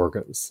of those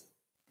organs.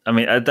 I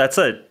mean, that's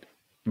a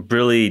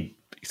really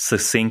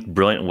succinct,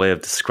 brilliant way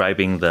of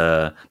describing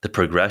the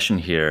progression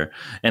here.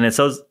 And it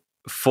says,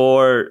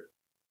 for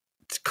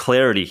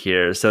clarity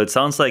here, so it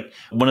sounds like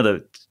one of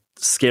the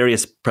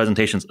scariest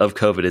presentations of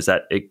COVID is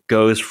that it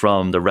goes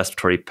from the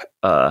respiratory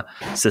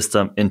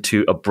system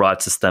into a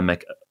broad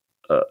systemic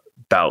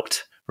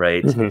bout,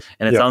 right? Mm-hmm.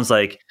 And it sounds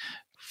like,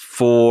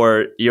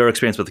 for your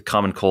experience with the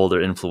common cold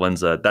or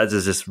influenza, that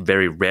is just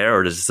very rare,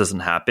 or this doesn't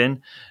happen.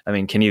 I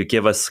mean, can you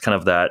give us kind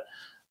of that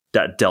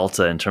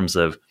delta in terms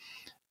of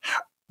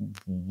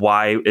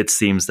why it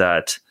seems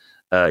that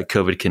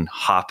COVID can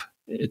hop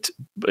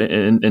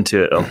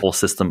into a whole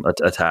system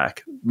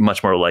attack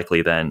much more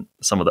likely than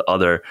some of the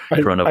other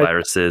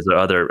coronaviruses or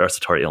other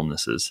respiratory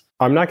illnesses?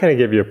 I'm not going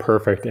to give you a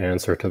perfect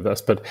answer to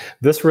this, but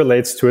this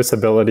relates to its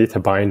ability to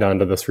bind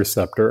onto this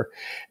receptor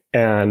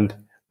and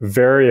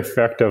very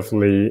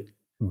effectively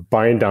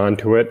bind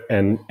onto it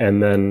and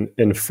then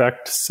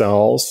infect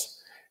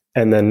cells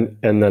and then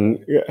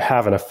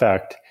have an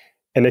effect.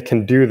 And it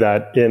can do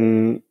that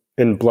in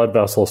blood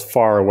vessels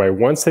far away.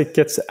 Once it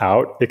gets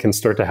out, it can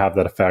start to have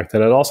that effect.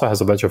 And it also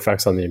has a bunch of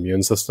effects on the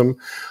immune system,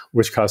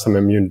 which cause some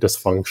immune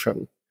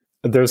dysfunction.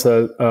 There's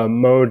a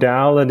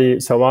modality.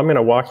 So I'm going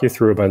to walk you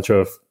through a bunch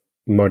of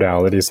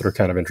modalities that are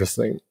kind of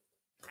interesting.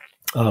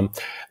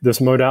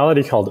 There's a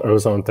modality called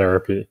ozone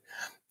therapy.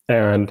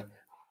 And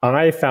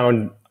I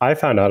found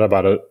out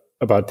about it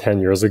about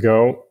 10 years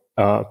ago.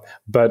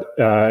 But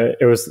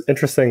it was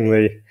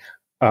interestingly,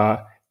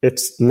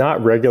 it's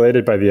not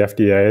regulated by the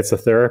FDA. It's a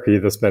therapy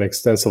that's been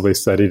extensively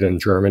studied in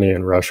Germany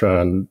and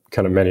Russia and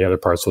kind of many other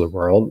parts of the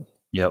world.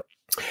 Yep.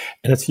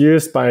 And it's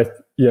used by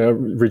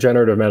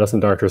regenerative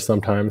medicine doctors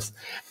sometimes.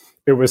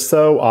 It was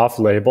so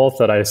off-label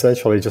that I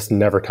essentially just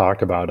never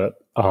talked about it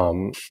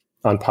on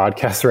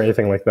podcasts or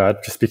anything like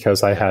that, just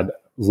because I had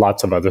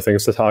lots of other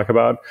things to talk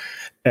about.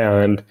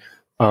 And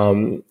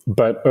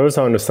but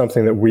ozone is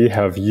something that we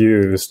have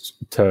used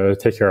to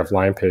take care of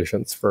Lyme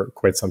patients for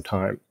quite some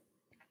time.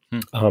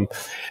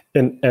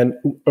 And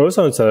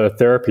ozone's a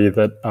therapy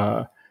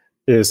that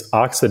is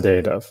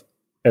oxidative.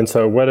 And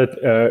so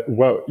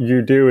what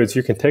you do is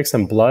you can take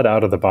some blood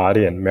out of the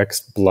body and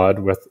mix blood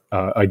with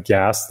a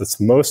gas that's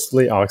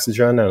mostly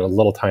oxygen and a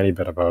little tiny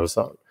bit of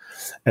ozone.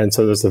 And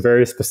so there's a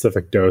very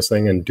specific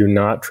dosing, and do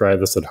not try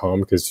this at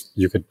home because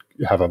you could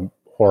have a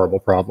horrible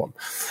problem.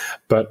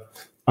 But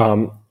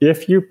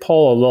if you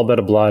pull a little bit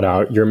of blood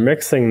out, you're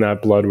mixing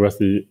that blood with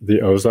the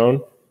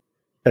ozone.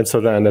 And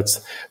so then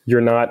you're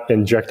not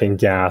injecting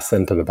gas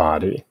into the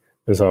body.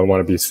 And so I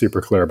want to be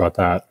super clear about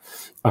that.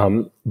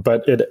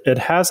 But it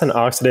has an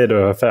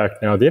oxidative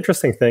effect. Now, the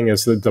interesting thing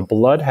is that the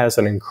blood has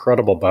an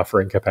incredible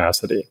buffering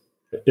capacity.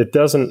 It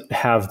doesn't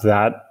have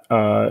that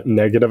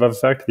negative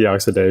effect, the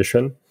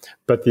oxidation,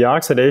 but the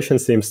oxidation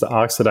seems to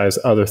oxidize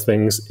other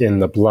things in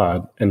the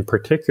blood, and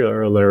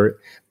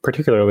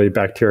particularly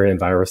bacteria and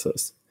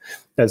viruses.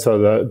 And so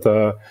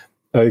the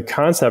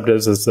concept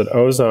is that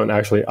ozone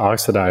actually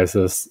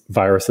oxidizes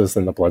viruses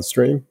in the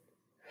bloodstream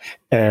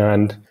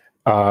and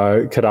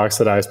could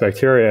oxidize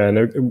bacteria, and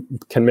it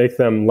can make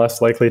them less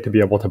likely to be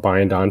able to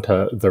bind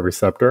onto the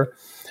receptor.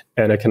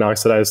 And it can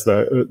oxidize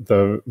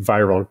the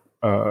viral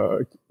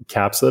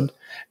capsid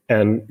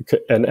and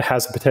it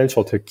has the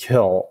potential to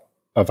kill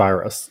a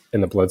virus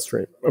in the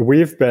bloodstream.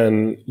 We've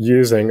been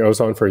using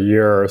ozone for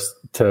years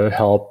to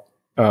help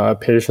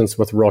patients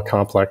with real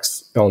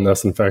complex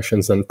illness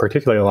infections, and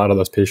particularly a lot of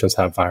those patients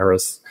have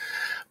virus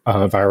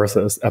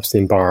viruses,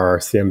 Epstein-Barr,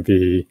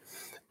 CMV,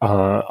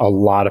 a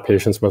lot of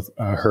patients with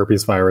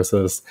herpes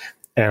viruses.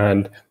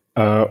 And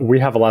we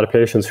have a lot of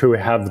patients who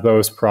have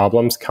those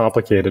problems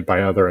complicated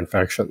by other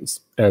infections.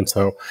 And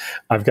so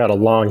I've got a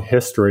long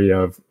history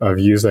of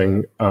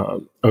using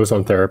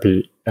ozone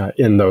therapy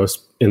in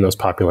those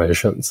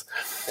populations.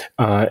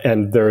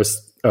 And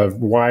there's a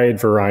wide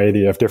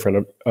variety of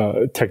different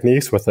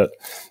techniques with it.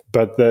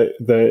 But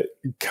the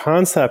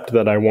concept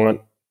that I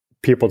want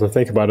people to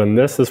think about, and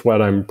this is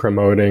what I'm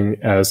promoting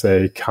as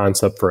a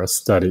concept for a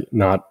study,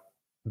 not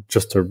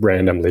just to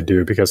randomly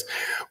do, because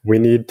we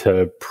need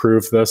to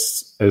prove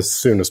this as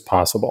soon as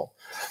possible.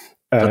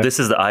 So this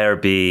is the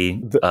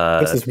IRB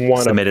this is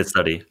one submitted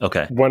study.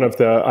 Okay. One of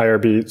the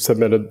IRB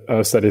submitted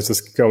studies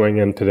is going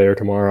in today or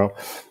tomorrow.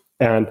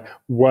 And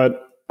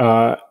what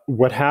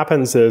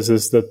happens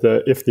is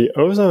that if the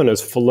ozone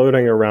is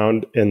floating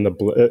around in the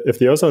blood, if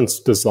the ozone's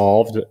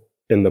dissolved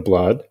in the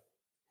blood,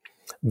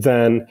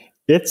 then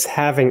it's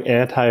having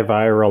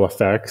antiviral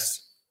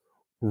effects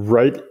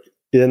right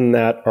in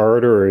that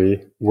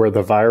artery where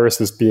the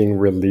virus is being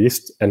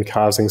released and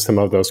causing some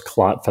of those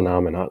clot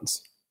phenomenons.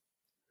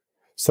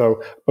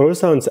 So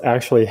ozone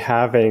has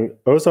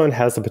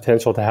the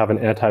potential to have an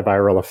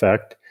antiviral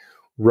effect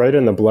right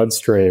in the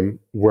bloodstream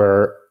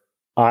where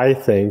I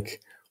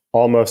think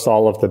almost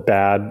all of the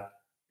bad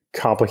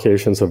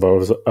complications of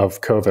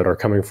COVID are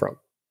coming from.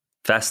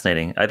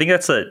 Fascinating. I think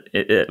that's a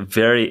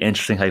very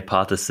interesting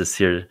hypothesis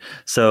here.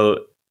 So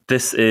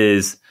this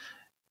is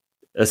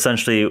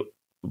essentially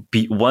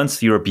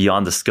once you're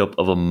beyond the scope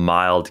of a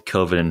mild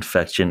COVID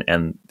infection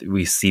and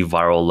we see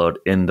viral load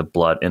in the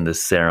blood, in the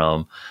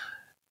serum,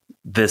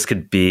 this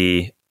could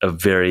be a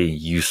very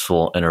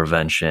useful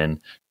intervention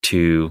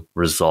to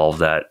resolve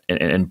that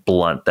and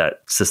blunt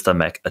that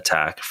systemic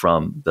attack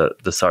from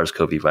the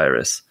SARS-CoV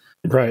virus.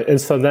 Right.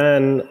 And so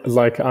then,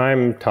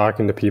 I'm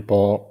talking to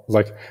people,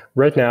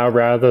 right now,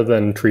 rather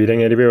than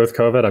treating anybody with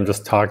COVID, I'm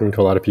just talking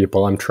to a lot of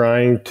people. I'm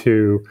trying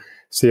to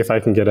see if I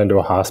can get into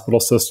a hospital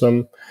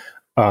system.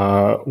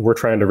 We're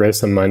trying to raise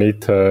some money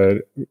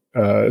to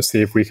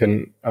see if we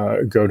can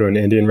go to an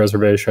Indian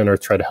reservation or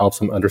try to help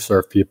some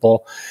underserved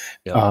people.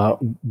 Yeah.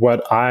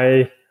 What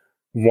I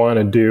want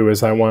to do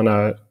is I want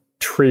to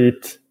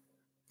treat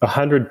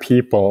 100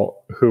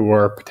 people who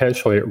are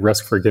potentially at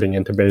risk for getting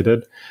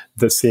intubated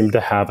that seem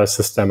to have a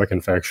systemic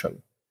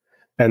infection.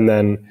 And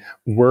then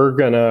we're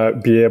going to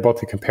be able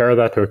to compare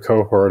that to a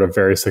cohort of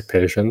very sick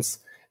patients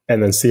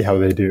and then see how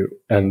they do.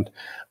 And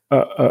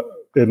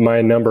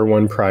my number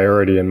one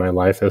priority in my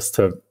life is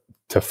to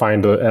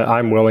find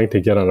I'm willing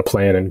to get on a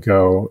plane and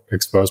go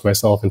expose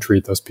myself and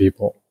treat those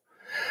people.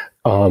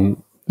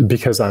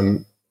 Because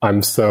I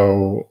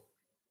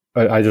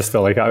just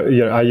feel like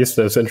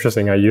it's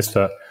interesting. I used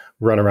to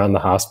run around the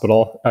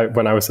hospital.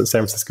 When I was at San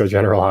Francisco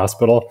General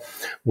Hospital,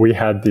 we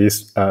had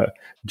these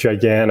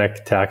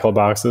gigantic tackle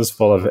boxes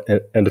full of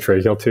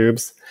endotracheal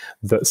tubes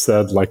that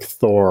said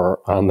Thor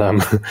on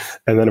them.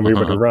 And then we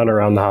would run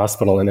around the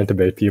hospital and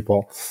intubate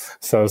people.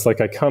 So it's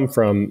I come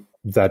from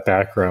that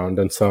background.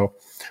 And so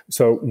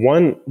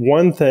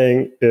one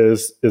thing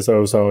is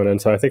ozone. And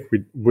so I think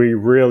we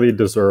really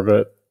deserve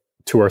it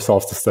to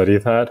ourselves to study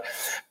that,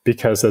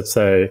 because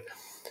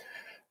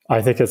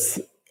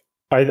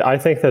I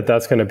think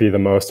that's going to be the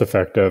most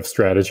effective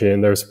strategy.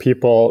 And there's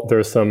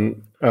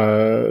some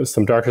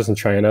doctors in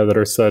China that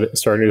are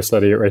starting to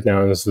study it right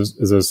now. And this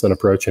is an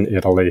approach in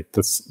Italy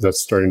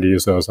that's starting to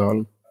use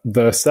ozone.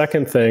 The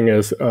second thing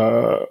is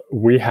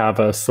we have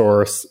a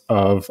source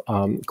of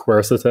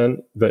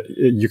quercetin that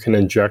you can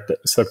inject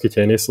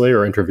subcutaneously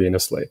or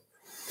intravenously.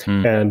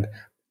 And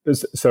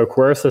so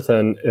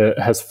quercetin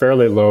has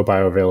fairly low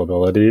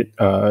bioavailability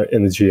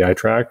in the GI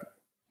tract.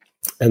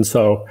 And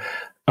so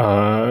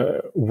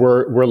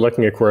we're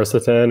looking at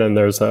quercetin, and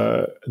there's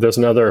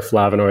another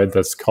flavonoid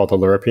that's called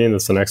oleuropein.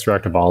 That's an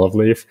extract of olive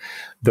leaf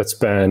that's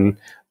been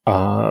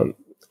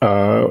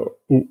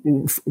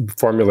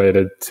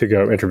formulated to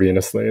go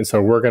intravenously. And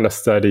so we're going to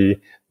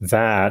study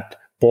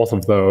both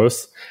of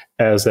those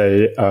as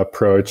a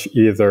approach,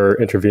 either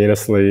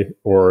intravenously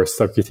or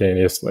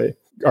subcutaneously.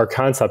 Our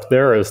concept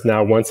there is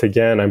now, once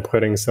again, I'm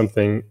putting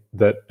something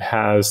that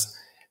has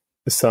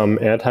some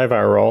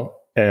antiviral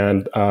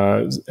and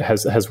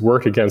has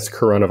worked against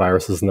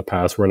coronaviruses in the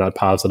past. We're not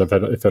positive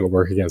if it'll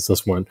work against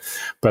this one,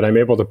 but I'm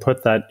able to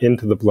put that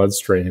into the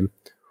bloodstream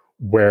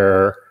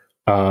where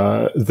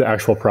the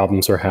actual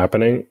problems are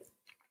happening.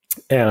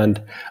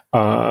 And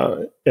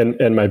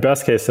in my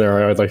best case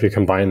scenario, I'd like to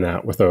combine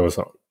that with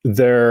ozone.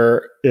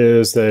 There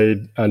is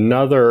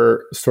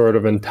another sort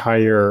of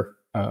entire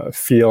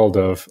field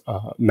of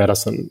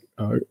medicine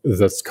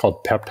that's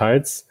called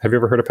peptides. Have you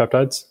ever heard of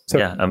peptides? So,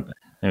 yeah.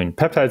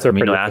 Peptides are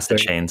amino acid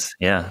chains.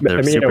 Yeah,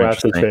 amino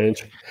acid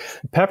change.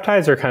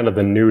 Peptides are kind of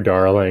the new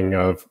darling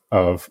of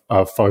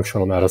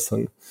functional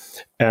medicine,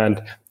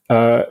 and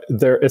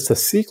it's a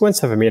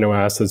sequence of amino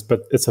acids,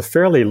 but it's a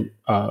fairly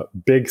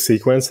big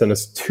sequence, and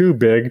it's too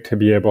big to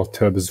be able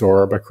to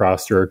absorb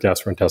across your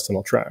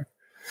gastrointestinal tract.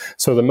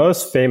 So the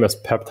most famous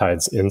peptide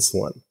is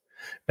insulin,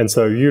 and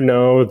so you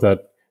know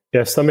that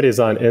if somebody's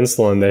on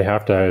insulin, they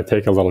have to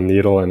take a little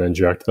needle and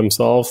inject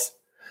themselves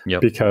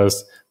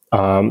because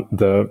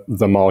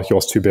the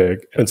molecule's too big.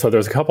 And so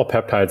there's a couple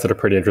peptides that are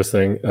pretty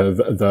interesting.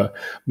 The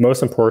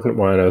most important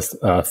one is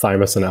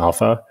thymosin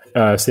alpha.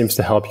 Seems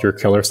to help your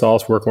killer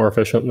cells work more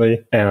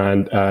efficiently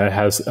and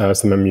has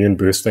some immune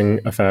boosting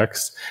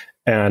effects.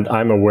 And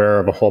I'm aware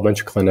of a whole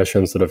bunch of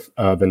clinicians that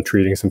have been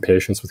treating some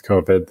patients with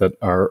COVID that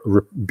are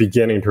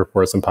beginning to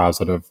report some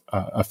positive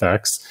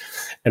effects.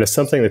 And it's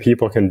something that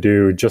people can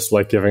do just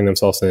like giving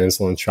themselves an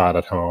insulin shot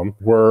at home.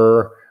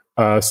 We're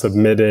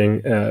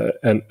submitting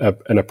an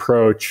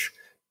approach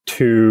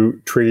to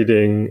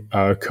treating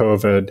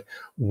COVID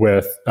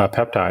with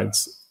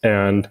peptides.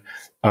 And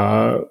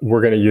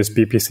we're going to use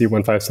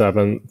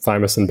BPC-157,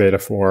 thymosin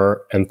beta-4,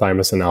 and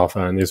thymosin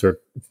alpha. And these are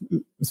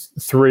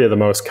three of the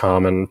most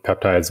common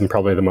peptides and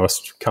probably the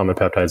most common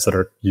peptides that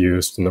are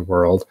used in the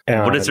world.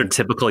 And what is their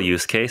typical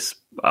use case?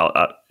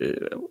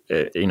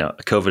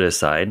 COVID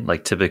aside,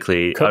 like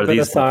typically, COVID are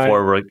these aside,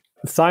 before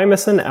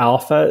thymosin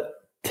alpha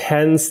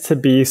tends to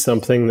be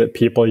something that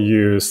people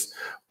use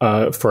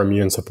for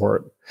immune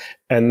support.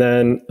 And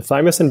then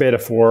thymosin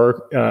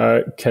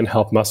beta-4 can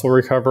help muscle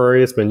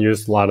recovery. It's been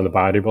used a lot in the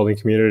bodybuilding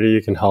community.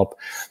 It can help.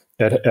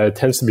 It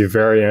tends to be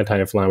very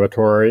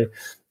anti-inflammatory.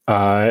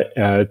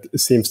 It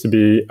seems to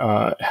be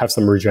have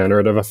some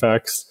regenerative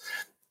effects.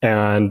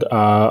 And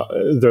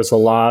there's a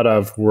lot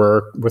of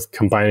work with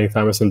combining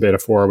thymosin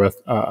beta-4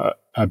 with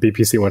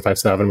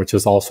BPC-157, which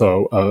is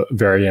also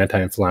very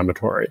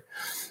anti-inflammatory.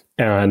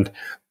 And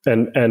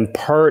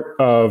part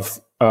of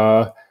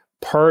the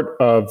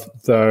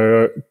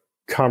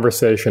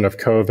conversation of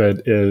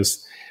COVID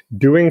is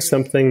doing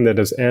something that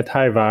is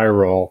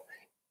antiviral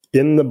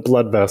in the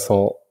blood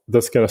vessel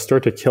that's going to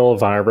start to kill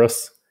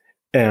virus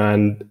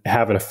and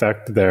have an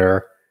effect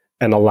there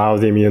and allow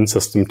the immune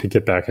system to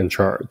get back in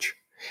charge.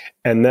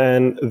 And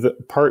then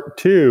part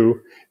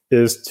two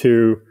is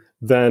to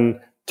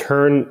then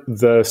turn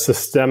the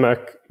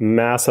systemic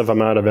massive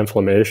amount of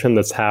inflammation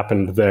that's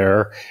happened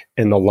there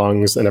in the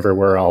lungs and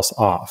everywhere else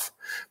off,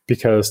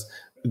 because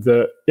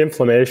the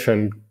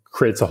inflammation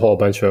creates a whole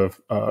bunch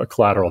of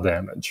collateral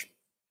damage.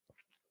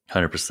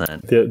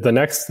 100%. The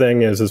next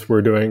thing is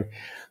we're doing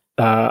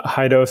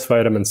high dose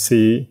vitamin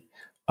C,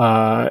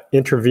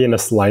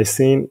 intravenous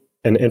lysine,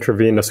 and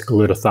intravenous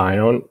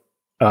glutathione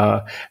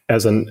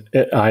as an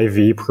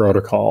IV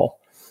protocol.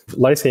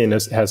 Lysine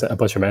has a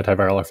bunch of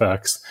antiviral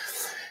effects.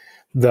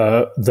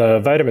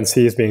 The vitamin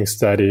C is being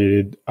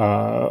studied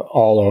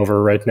all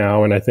over right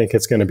now, and I think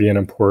it's going to be an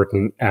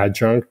important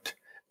adjunct.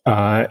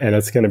 And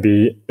it's going to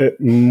be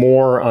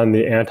more on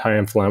the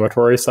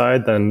anti-inflammatory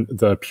side than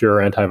the pure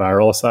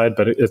antiviral side,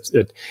 but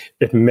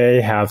it may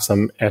have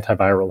some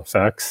antiviral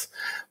effects.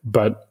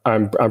 But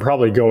I'm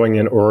probably going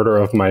in order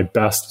of my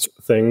best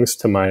things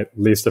to my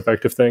least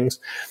effective things,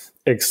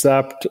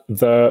 except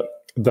the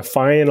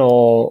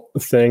final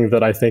thing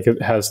that I think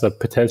it has the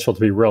potential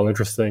to be real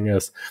interesting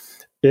is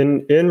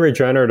in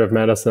regenerative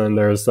medicine.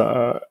 There's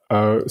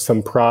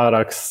some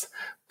products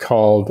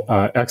called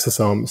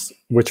exosomes,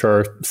 which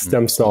are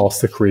stem cell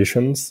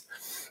secretions,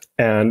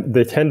 and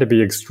they tend to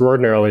be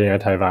extraordinarily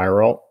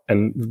antiviral.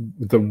 And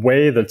the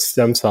way that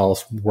stem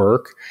cells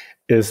work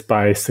is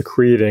by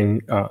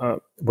secreting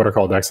what are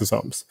called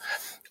exosomes.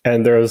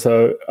 And there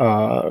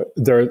are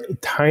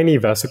tiny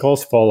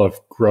vesicles full of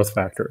growth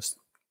factors.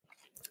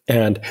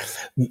 And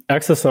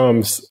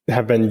exosomes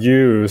have been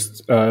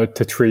used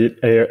to treat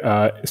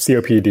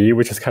COPD,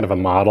 which is kind of a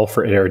model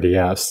for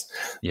ARDS,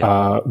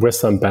 with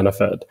some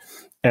benefit.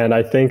 And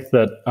I think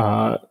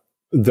that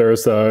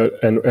there's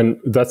and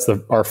that's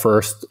our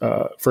first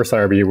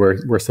IRB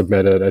were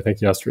submitted, I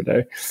think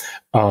yesterday,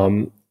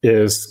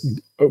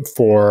 is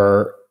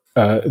for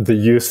the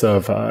use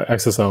of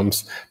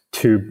exosomes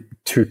to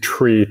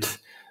treat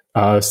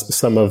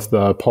some of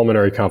the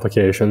pulmonary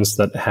complications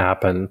that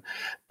happen,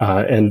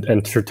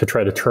 and to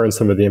try to turn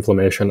some of the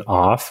inflammation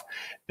off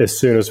as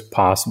soon as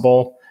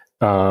possible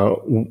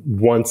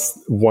once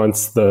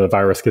the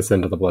virus gets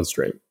into the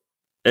bloodstream.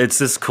 It's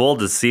just cool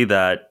to see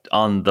that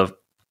on the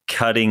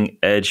cutting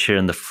edge here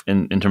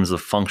in terms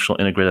of functional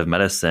integrative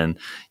medicine.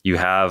 You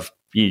have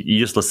you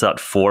just list out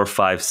 4,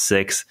 5,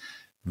 6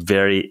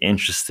 very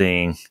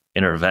interesting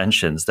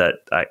interventions that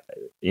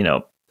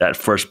at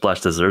first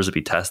blush deserves to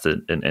be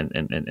tested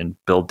and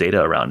build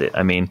data around it.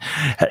 I mean,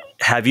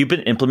 have you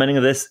been implementing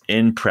this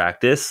in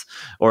practice,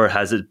 or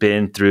has it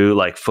been through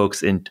like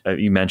folks in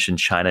you mentioned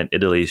China and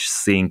Italy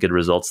seeing good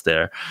results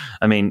there?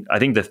 I mean, I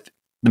think the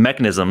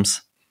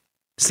mechanisms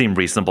seem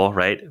reasonable,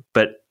 right?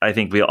 But I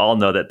think we all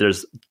know that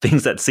there's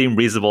things that seem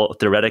reasonable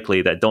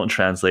theoretically that don't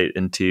translate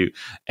into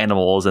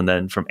animals, and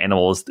then from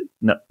animals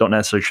don't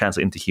necessarily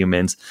translate into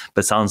humans.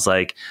 But it sounds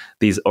like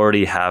these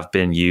already have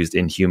been used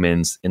in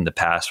humans in the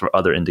past for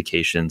other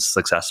indications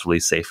successfully,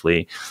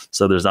 safely.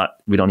 So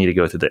we don't need to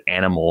go through the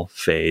animal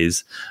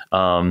phase.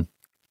 But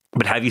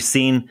have you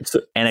seen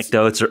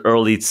anecdotes or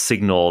early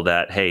signal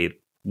that, hey,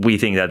 we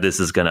think that this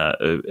is going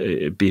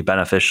to be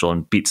beneficial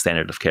and beat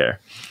standard of care?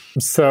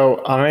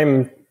 So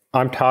I'm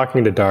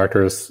talking to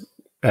doctors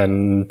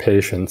and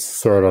patients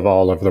sort of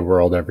all over the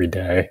world every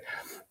day.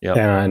 Yep.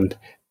 And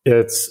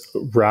it's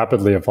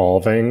rapidly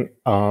evolving.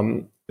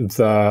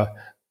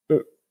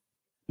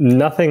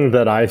 Nothing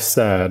that I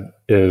said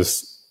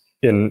is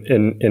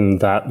in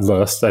that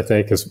list, I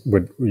think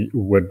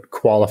would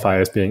qualify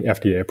as being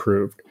FDA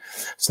approved.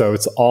 So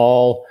it's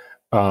all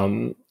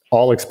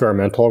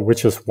experimental,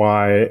 which is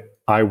why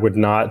I would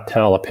not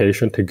tell a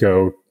patient to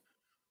go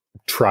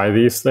try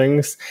these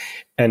things.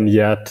 And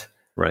yet,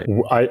 right.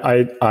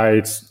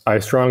 I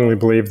strongly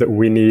believe that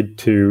we need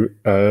to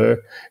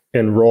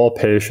enroll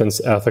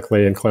patients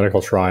ethically in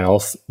clinical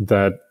trials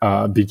that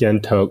begin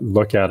to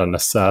look at and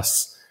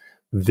assess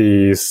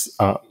these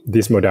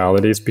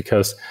modalities,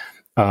 because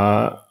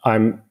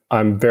I'm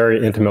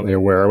very intimately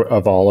aware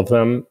of all of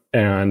them,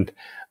 and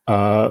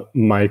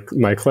my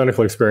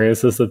clinical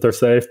experience is that they're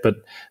safe. But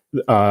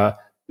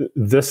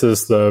this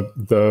is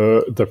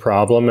the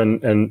problem,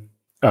 and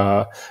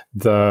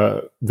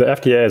the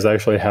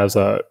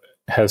FDA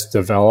has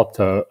developed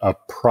a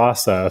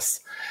process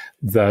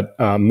that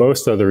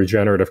most other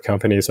regenerative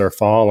companies are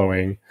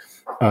following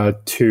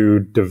to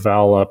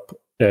develop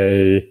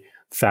a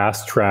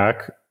fast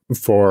track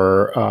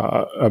for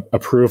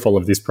approval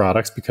of these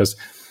products, because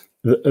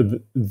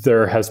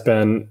there has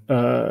been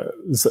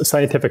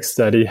scientific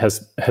study has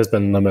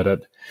been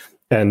limited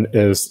and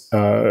is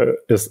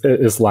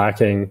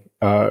lacking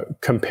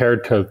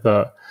compared to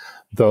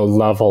the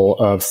level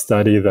of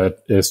study that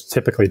is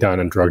typically done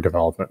in drug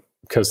development,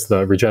 because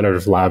the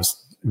regenerative labs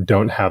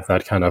don't have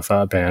that kind of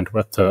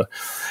bandwidth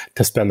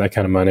to spend that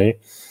kind of money.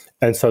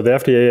 And so the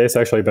FDA has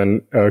actually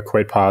been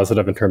quite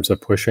positive in terms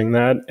of pushing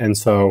that. And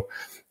so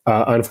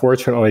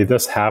unfortunately,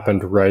 this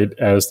happened right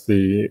as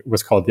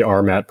what's called the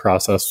RMAT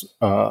process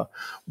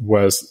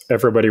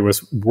everybody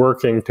was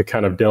working to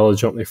kind of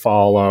diligently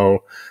follow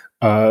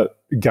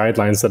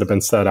guidelines that have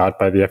been set out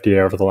by the FDA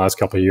over the last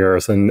couple of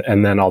years, and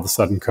then all of a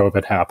sudden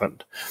COVID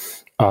happened,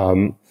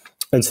 and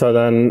so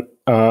then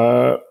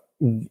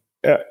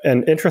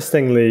and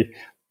interestingly,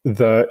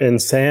 the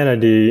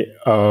insanity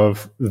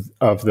of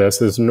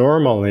this is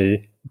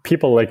normally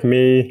people like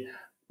me,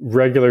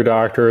 regular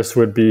doctors,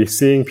 would be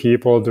seeing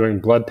people, doing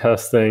blood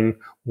testing,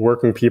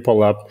 working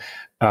people up,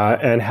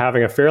 and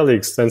having a fairly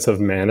extensive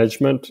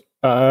management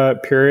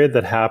period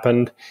that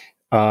happened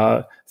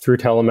through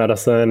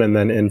telemedicine and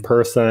then in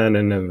person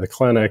and in the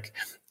clinic.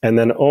 And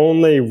then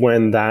only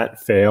when that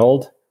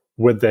failed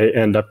would they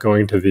end up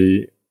going to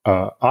the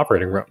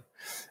operating room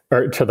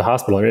or to the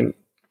hospital. I mean,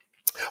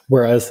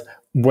 whereas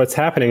what's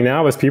happening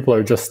now is people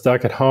are just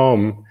stuck at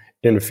home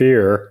in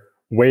fear,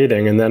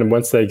 waiting. And then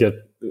once they get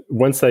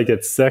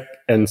sick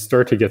and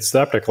start to get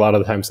septic, a lot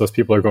of the times those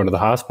people are going to the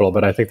hospital,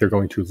 but I think they're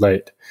going too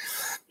late.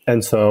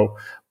 And so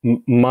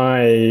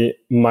my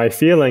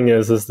feeling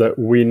is that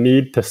we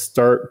need to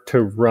start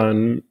to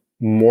run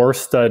more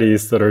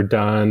studies that are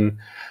done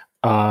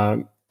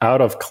out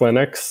of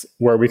clinics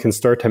where we can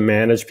start to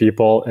manage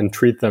people and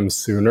treat them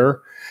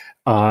sooner,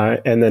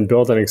 and then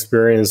build an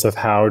experience of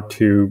how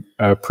to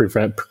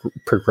prevent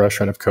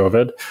progression of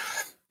COVID.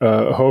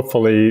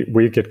 Hopefully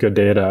we get good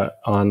data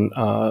on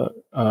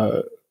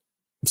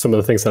some of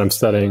the things that I'm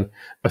studying,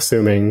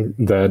 assuming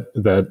that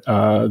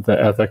the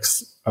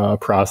ethics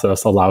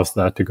process allows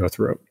that to go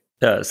through.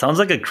 Yeah, it sounds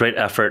like a great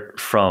effort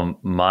from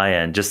my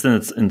end, just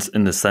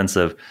in the sense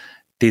of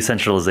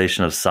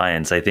decentralization of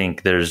science. I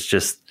think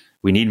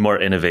we need more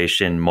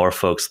innovation, more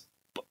folks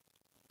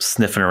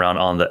sniffing around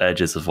on the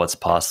edges of what's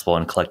possible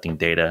and collecting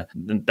data.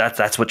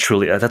 That's what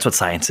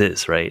science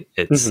is, right?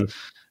 It's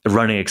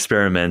running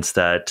experiments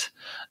that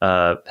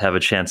have a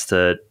chance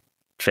to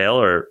fail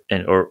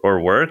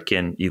or work,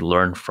 and you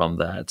learn from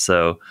that.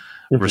 So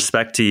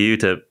respect to you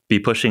to be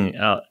pushing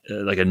out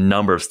like a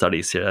number of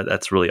studies here.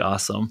 That's really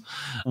awesome.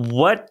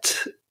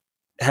 What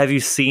have you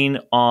seen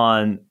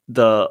on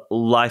the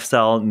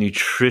lifestyle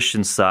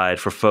nutrition side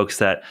for folks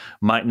that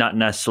might not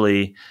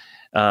necessarily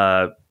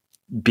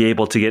be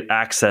able to get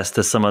access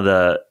to some of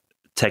the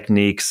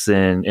techniques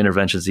and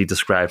interventions you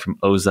described, from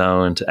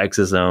ozone to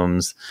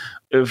exosomes?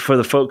 For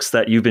the folks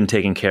that you've been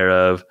taking care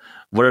of,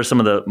 what are some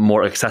of the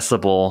more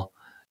accessible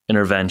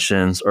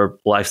interventions or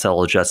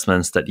lifestyle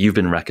adjustments that you've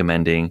been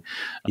recommending?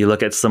 You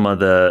look at some of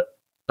the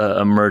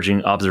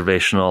emerging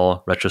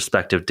observational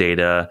retrospective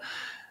data.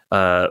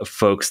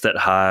 Folks that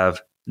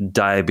have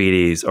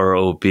diabetes or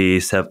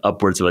obese have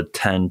upwards of a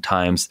 10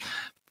 times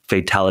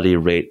fatality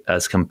rate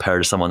as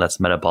compared to someone that's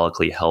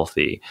metabolically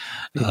healthy.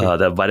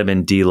 That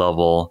vitamin D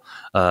level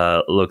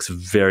looks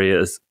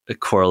very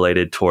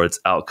correlated towards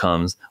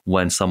outcomes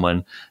when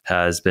someone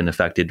has been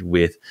affected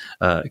with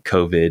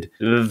COVID.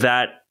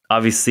 That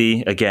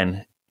obviously,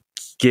 again,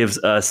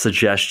 gives us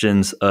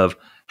suggestions of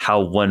how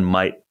one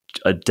might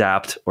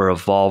adapt or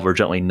evolve or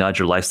gently nudge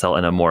your lifestyle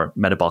in a more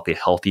metabolically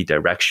healthy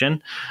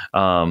direction.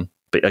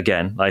 But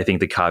again, I think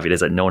the caveat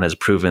is that no one has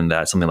proven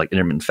that something like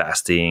intermittent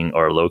fasting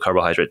or a low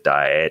carbohydrate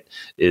diet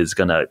is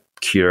going to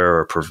cure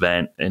or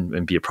prevent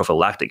and be a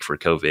prophylactic for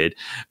COVID.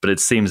 But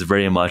it seems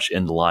very much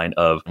in the line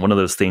of one of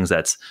those things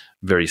that's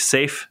very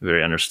safe,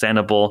 very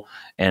understandable,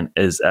 and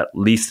is at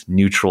least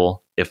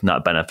neutral if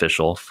not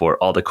beneficial, for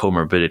all the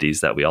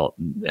comorbidities that we all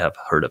have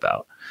heard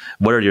about.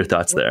 What are your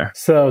thoughts there?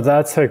 So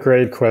that's a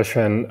great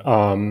question.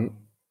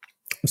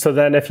 So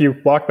then if you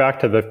walk back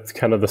to the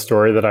kind of the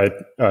story that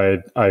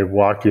I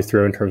walked you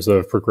through in terms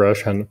of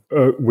progression,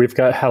 we've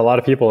had a lot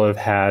of people who have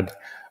had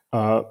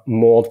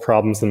mold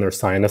problems in their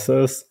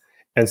sinuses.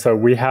 And so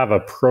we have a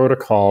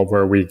protocol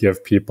where we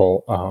give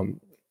people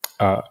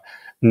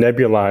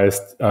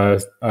nebulized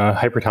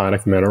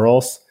hypertonic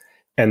minerals,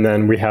 and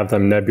then we have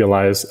them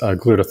nebulize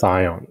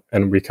glutathione,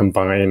 and we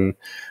combine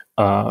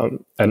an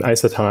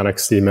isotonic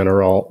C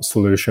mineral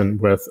solution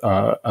with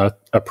a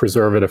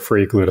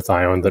preservative-free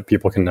glutathione that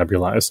people can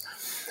nebulize.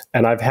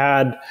 And I've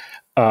had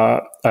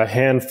a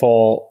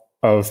handful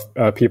of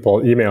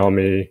people email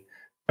me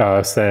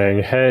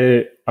saying,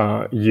 hey,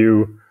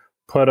 you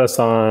put us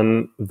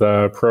on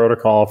the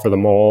protocol for the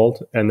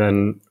mold, and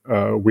then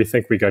we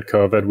think we got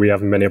COVID. We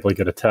haven't been able to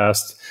get a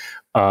test.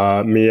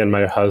 Me and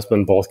my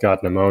husband both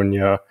got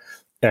pneumonia,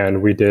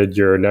 and we did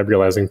your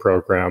nebulizing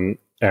program.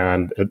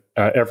 And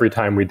every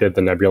time we did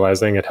the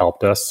nebulizing, it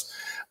helped us,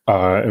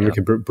 and we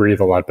could breathe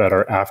a lot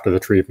better after the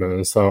treatment.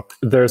 And so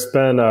there's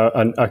been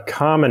a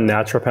common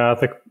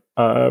naturopathic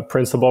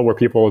principle where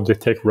people will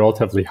take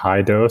relatively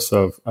high dose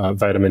of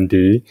vitamin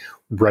D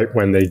right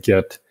when they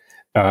get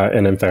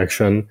an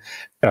infection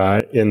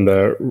in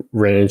the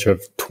range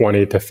of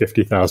 20 to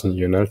 50,000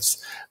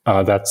 units.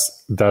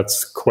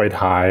 That's quite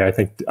high. I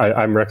think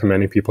I'm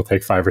recommending people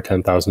take 5 or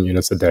 10,000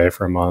 units a day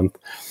for a month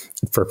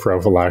for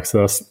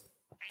prophylaxis.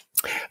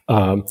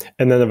 And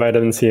then the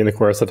vitamin C and the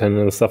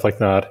quercetin and stuff like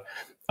that.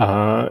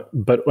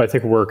 But I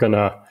think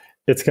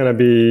it's going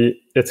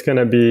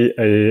to be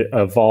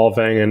a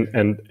evolving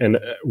and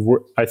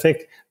I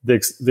think the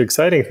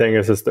exciting thing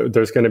is that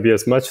there's going to be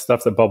as much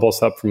stuff that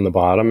bubbles up from the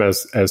bottom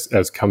as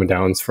comes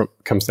down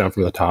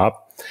from the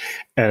top.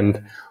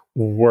 And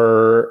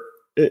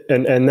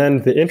and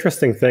then the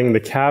interesting thing, the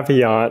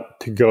caveat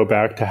to go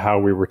back to how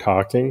we were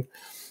talking,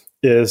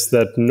 is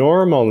that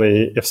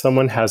normally if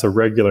someone has a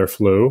regular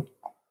flu,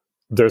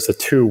 there's a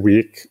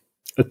 2-week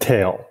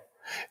tail.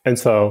 And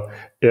so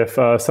if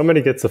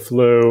somebody gets a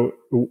flu,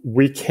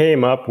 we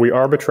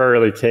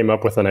arbitrarily came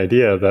up with an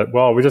idea that,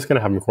 well, we're just going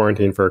to have them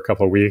quarantined for a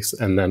couple of weeks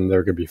and then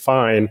they're going to be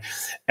fine.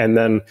 And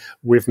then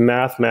we've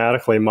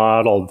mathematically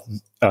modeled,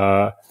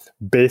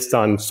 based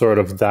on sort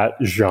of that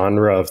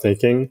genre of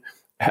thinking,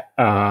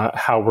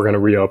 how we're going to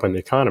reopen the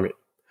economy.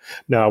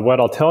 Now, what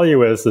I'll tell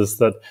you is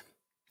that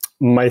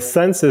my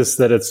sense is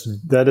that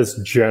that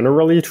is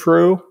generally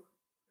true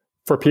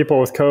for people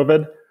with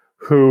COVID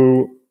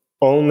who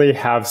only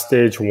have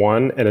stage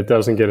 1 and it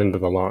doesn't get into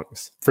the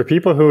lungs. For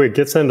people who it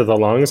gets into the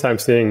lungs, I'm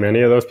seeing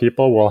many of those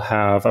people will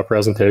have a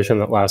presentation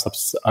that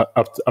lasts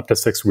up to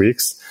 6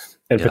 weeks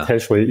and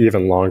potentially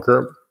even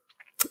longer.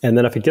 And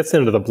then if it gets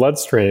into the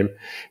bloodstream,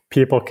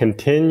 people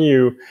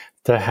continue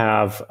to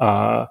have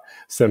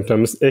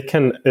symptoms.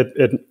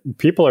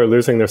 People are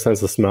losing their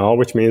sense of smell,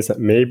 which means that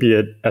maybe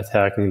it's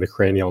attacking the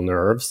cranial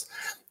nerves.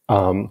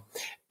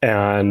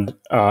 And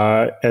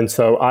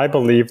so I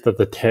believe that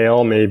the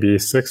tail may be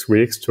 6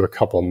 weeks to a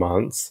couple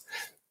months.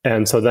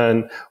 And so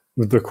then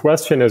the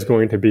question is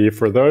going to be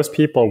for those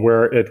people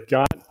where it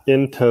got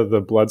into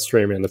the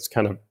bloodstream and it's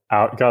kind of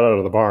got out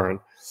of the barn,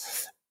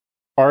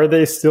 are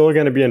they still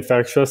going to be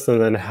infectious?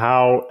 And then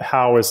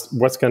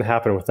what's going to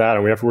happen with that?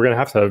 And we're going to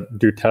have to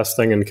do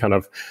testing and kind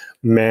of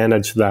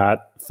manage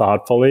that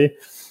thoughtfully.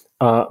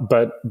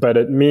 But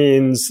it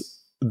means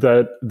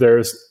that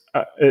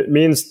it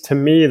means to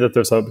me that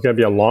there's going to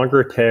be a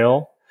longer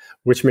tail,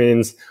 which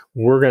means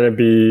we're going to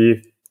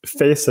be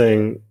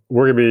facing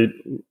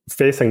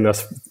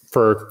this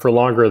for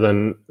longer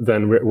than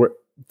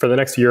for the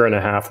next year and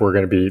a half. We're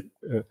going to be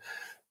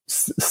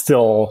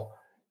still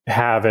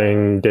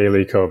having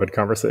daily COVID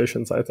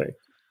conversations, I think.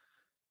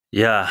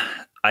 Yeah,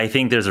 I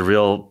think there's a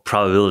real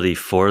probability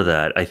for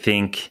that. I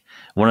think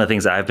one of the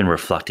things I've been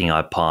reflecting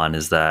upon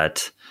is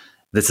that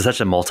this is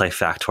such a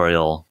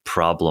multifactorial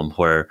problem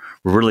where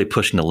we're really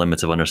pushing the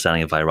limits of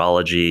understanding of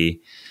virology,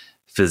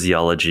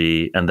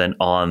 physiology, and then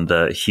on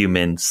the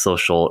human,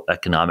 social,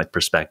 economic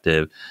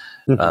perspective,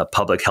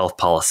 public health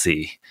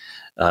policy,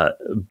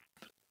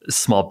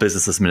 small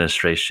business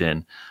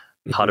administration,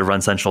 how to run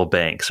central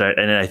banks, right?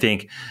 And I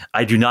think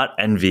I do not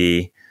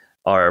envy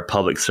our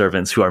public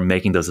servants who are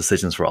making those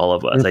decisions for all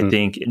of us. I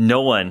think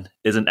no one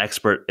is an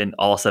expert in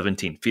all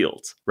 17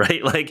 fields,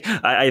 right? Like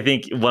I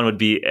think one would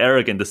be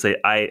arrogant to say,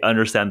 I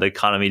understand the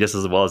economy just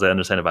as well as I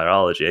understand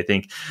virology. I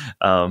think,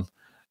 and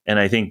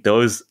I think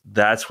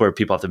that's where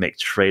people have to make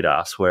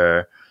trade-offs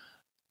where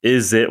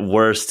is it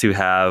worse to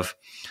have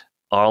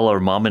all our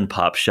mom and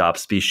pop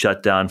shops be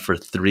shut down for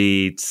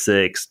 3,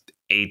 6,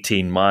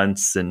 18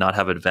 months and not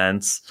have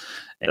events?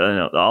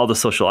 All the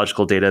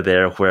sociological data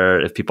there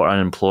where if people are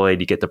unemployed,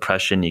 you get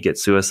depression, you get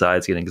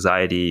suicides, you get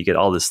anxiety, you get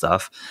all this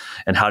stuff.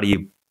 And how do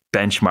you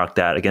benchmark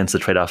that against the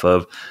trade-off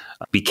of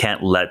we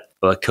can't let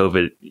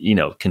COVID,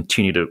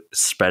 continue to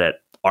spread at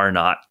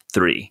R0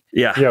 3.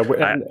 Yeah.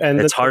 And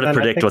it's hard to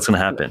predict what's going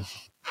to happen.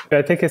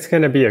 I think it's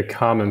going to be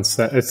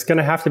it's going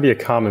to have to be a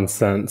common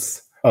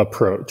sense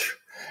approach.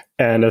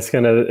 And it's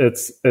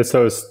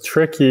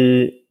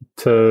tricky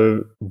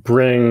to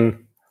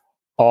bring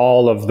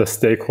all of the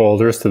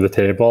stakeholders to the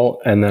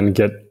table and then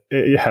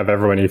have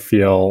everybody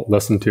feel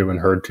listened to and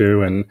heard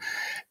to,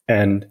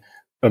 and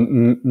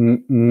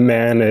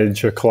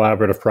manage a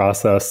collaborative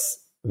process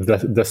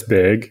this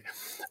big.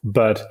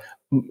 But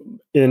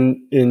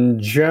in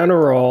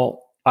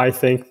general, I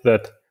think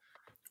that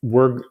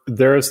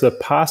there's the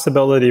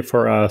possibility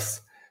for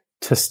us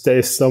to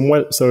stay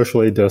somewhat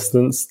socially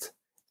distanced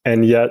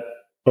and yet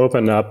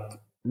open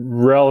up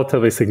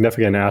relatively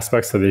significant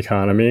aspects of the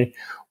economy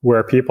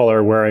where people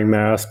are wearing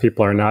masks,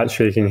 people are not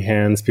shaking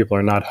hands, people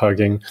are not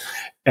hugging,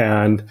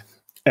 and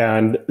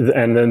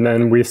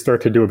then we start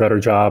to do a better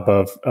job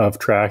of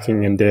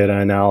tracking and data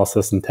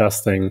analysis and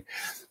testing.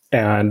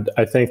 And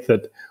I think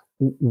that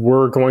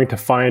we're going to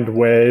find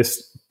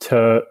ways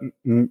to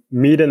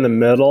meet in the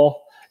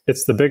middle.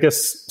 It's the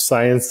biggest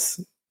science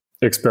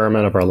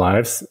experiment of our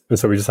lives, and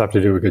so we just have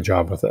to do a good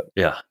job with it.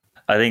 Yeah.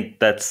 I think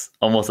that's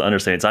almost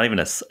understanding. It's not even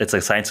it's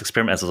a science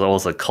experiment as well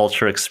as a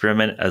culture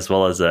experiment, as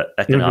well as an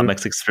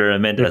economics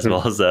experiment, as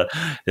well as a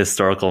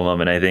historical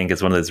moment. I think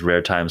it's one of those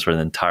rare times where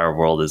the entire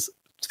world is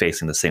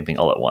facing the same thing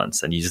all at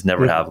once. And you just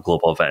never have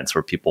global events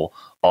where people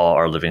all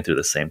are living through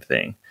the same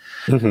thing.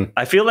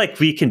 I feel like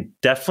we can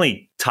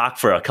definitely talk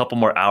for a couple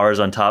more hours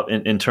on top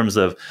in terms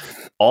of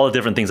all the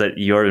different things that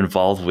you're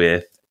involved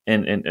with.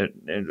 And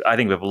I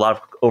think we have a lot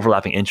of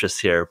overlapping interests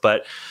here,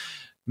 but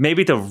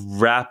maybe to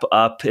wrap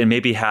up and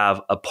maybe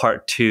have a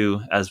part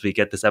 2 as we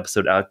get this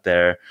episode out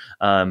there.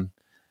 So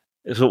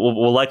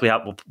we'll likely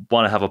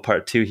want to have a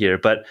part 2 here,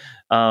 but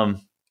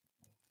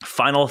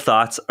final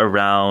thoughts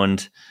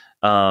around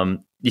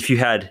if you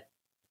had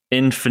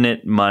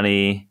infinite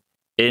money,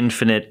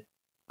 infinite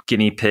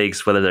guinea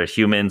pigs, whether they're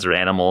humans or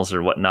animals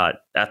or whatnot,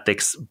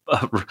 ethics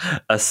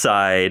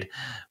aside,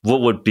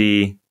 what would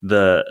be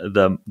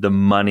the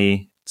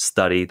money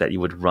study that you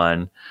would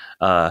run,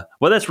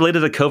 whether it's related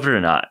to COVID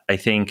or not? I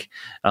think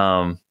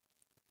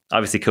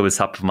obviously COVID is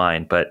top of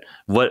mind, but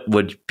what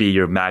would be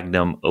your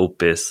magnum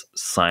opus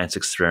science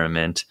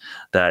experiment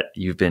that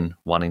you've been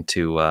wanting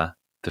to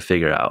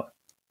figure out?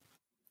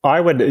 I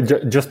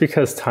would, just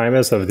because time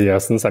is of the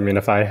essence. I mean,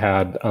 if I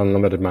had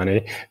unlimited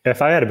money,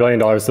 if I had $1 billion,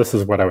 this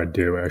is what I would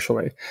do.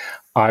 Actually,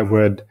 I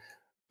would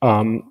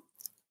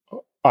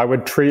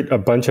treat a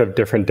bunch of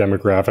different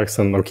demographics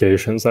and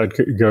locations. I'd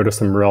go to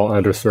some real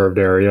underserved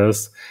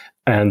areas,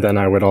 and then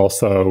I would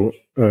also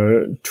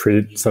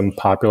treat some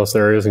populous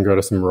areas and go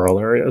to some rural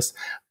areas.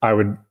 I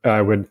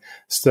would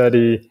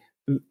study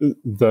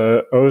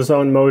the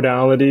ozone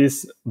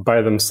modalities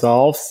by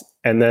themselves,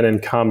 and then in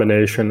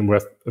combination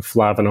with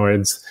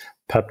flavonoids,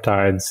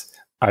 peptides,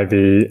 IV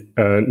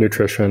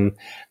nutrition,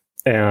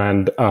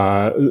 and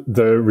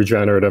the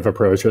regenerative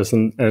approaches.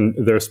 And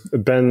there's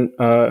been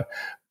the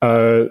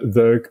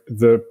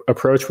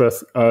approach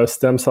with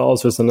stem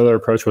cells. There's another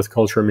approach with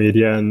culture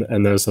media,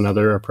 and there's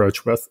another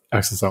approach with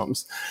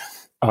exosomes.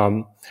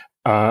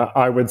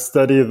 I would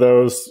study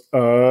those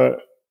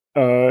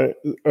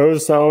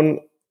ozone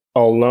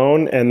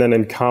alone, and then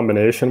in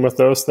combination with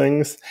those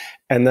things.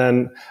 And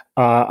then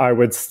I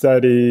would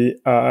study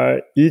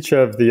each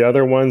of the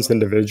other ones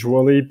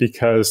individually,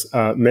 because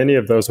many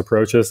of those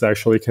approaches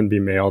actually can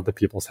be mailed to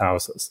people's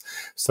houses.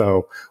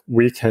 So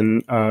we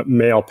can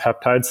mail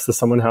peptides to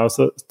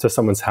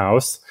someone's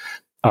house.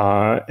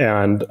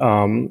 And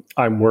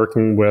I'm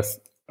working with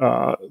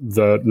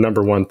the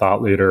number one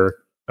thought leader,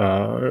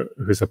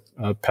 who's a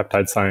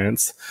peptide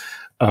science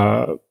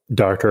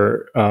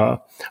doctor,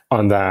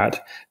 on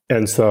that.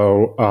 And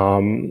so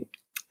then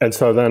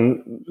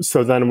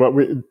what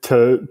we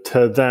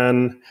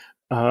then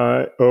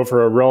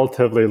over a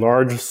relatively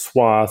large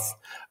swath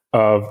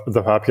of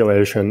the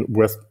population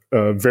with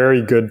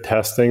very good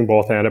testing,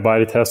 both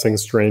antibody testing,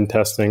 strain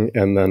testing,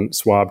 and then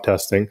swab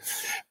testing,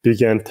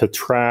 begin to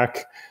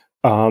track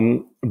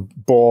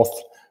both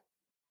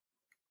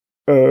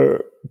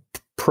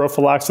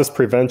prophylaxis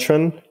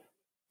prevention,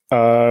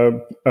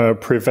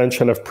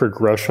 prevention of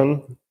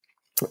progression,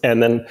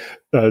 and then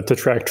to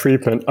track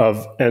treatment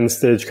of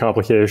end-stage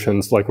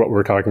complications like what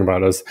we're talking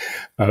about as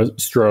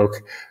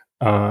stroke,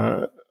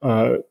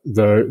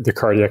 the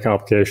cardiac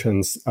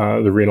complications,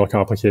 the renal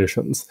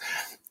complications,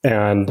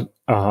 and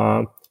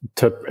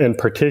in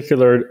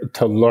particular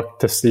to look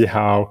to see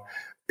how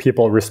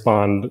people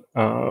respond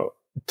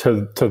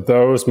to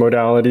those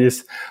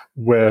modalities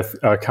with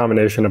a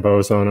combination of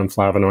ozone and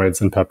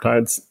flavonoids and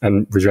peptides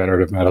and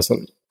regenerative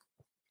medicine.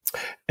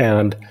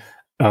 And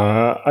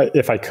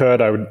if I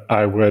could,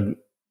 I would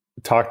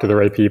talk to the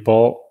right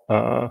people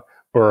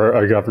or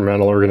a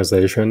governmental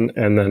organization,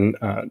 and then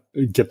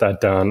get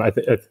that done.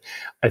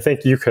 I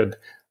think you could.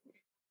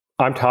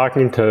 I'm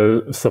talking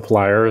to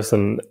suppliers,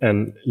 and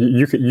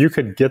you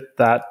could get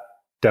that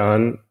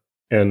done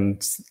in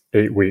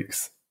 8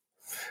 weeks.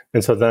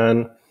 And so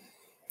then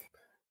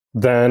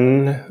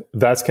then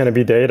that's going to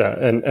be data.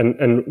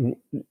 And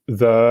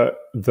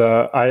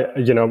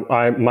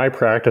my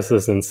practice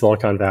is in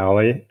Silicon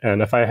Valley.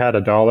 And if I had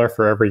 $1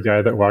 for every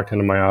guy that walked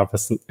into my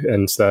office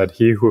and said,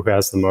 he who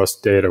has the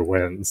most data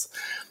wins,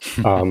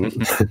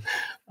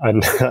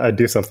 I'd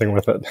do something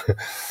with it.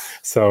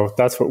 So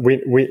that's what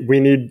we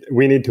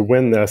need to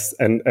win this.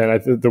 And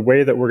the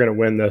way that we're going to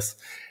win this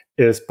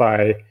is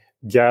by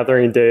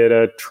gathering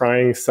data,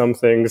 trying some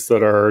things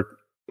that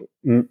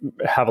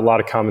have a lot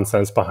of common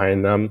sense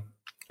behind them,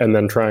 and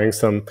then trying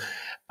some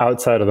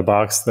outside of the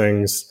box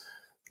things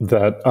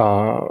that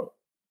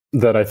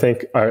I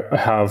think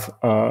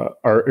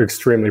are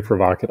extremely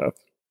provocative.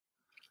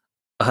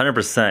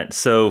 100%.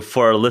 So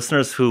for our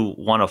listeners who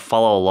want to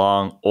follow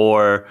along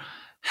or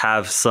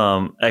have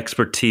some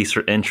expertise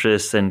or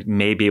interest and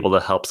may be able to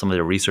help some of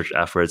their research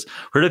efforts,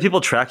 where do people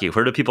track you?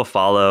 Where do people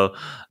follow?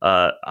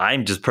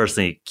 I'm just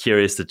personally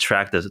curious to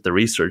track the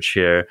research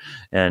here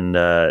and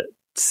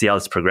see how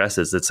this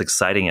progresses. It's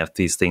exciting if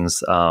these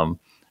things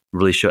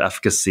really show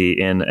efficacy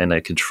in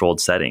a controlled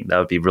setting. That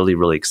would be really,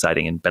 really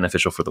exciting and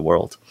beneficial for the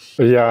world.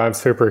 Yeah, I'm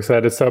super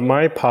excited. So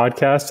my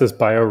podcast is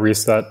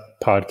BioReset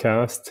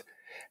Podcast,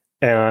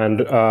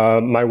 and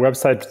my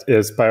website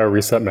is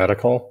BioReset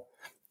Medical.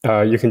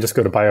 You can just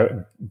go to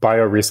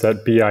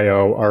BioReset,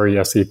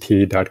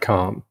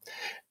 BioReset.com.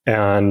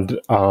 And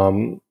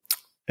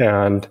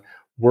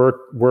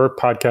we're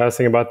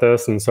podcasting about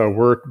this. And so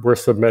we're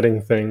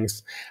submitting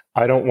things.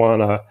 I don't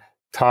want to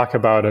talk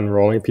about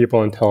enrolling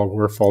people until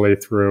we're fully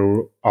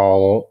through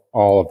all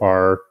of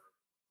our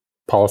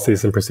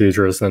policies and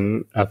procedures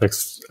and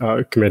ethics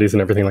committees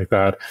and everything like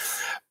that.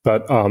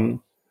 But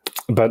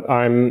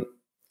I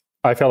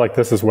feel like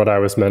this is what I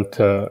was meant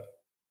to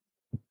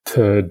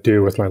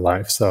do with my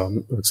life. So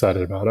I'm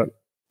excited about it.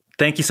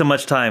 Thank you so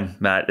much,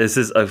 Matt. This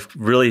is a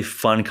really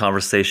fun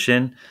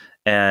conversation,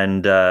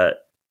 and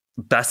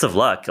best of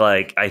luck.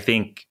 Like, I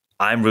think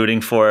I'm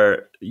rooting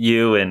for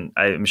you, and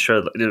I'm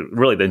sure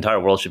really the entire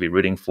world should be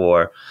rooting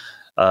for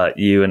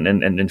you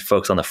and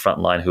folks on the front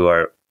line who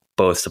are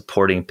both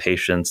supporting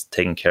patients,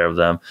 taking care of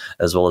them,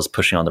 as well as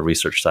pushing on the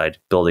research side,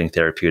 building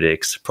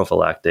therapeutics,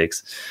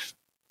 prophylactics,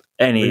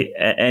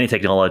 any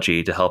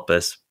technology to help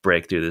us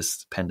break through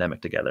this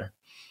pandemic together.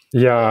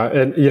 Yeah,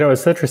 and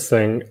it's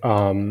interesting.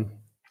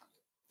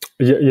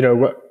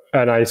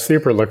 And I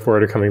super look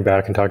forward to coming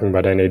back and talking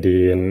about NAD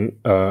and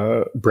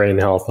brain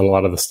health and a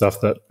lot of the stuff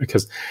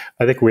because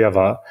I think we have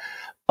a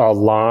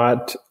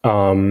lot,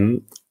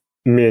 me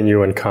and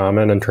you, in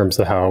common in terms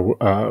of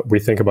how we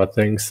think about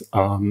things.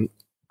 And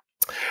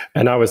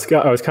I was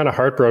kind of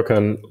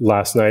heartbroken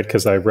last night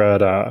because I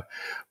read an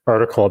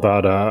article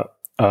about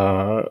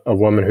a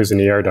woman who's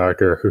an ER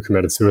doctor who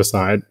committed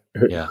suicide,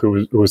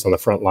 who was on the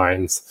front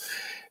lines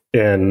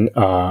in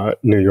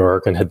New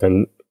York and had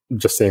been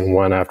just seeing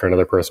one after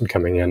another person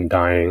coming in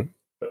dying.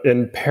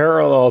 In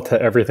parallel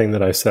to everything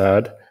that I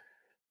said,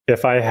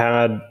 if I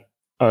had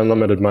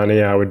unlimited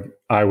money, I would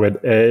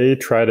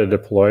try to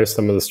deploy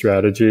some of the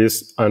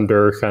strategies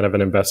under kind of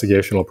an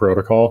investigational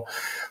protocol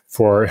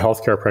for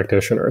healthcare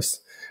practitioners,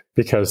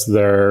 because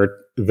they're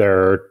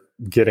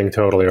getting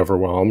totally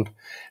overwhelmed.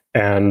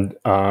 And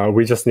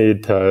we just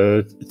need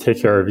to take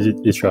care of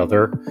each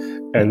other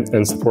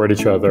and support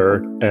each other.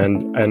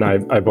 And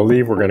I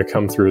believe we're going to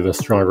come through this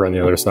stronger on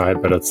the other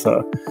side. But it's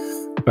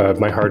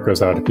my heart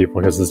goes out to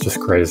people because it's just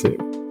crazy.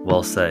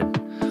 Well said.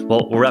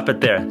 Well, we'll wrap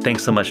it there.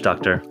 Thanks so much,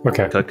 Dr.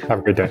 Okay. Cook. Have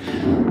a good day.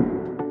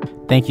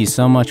 Thank you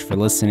so much for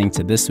listening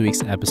to this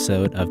week's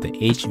episode of the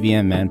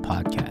HVMN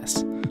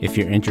podcast. If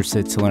you're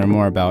interested to learn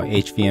more about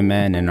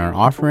HVMN and our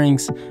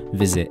offerings,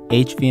 visit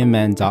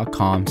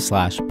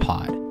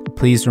hvmn.com/pod.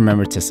 Please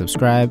remember to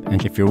subscribe,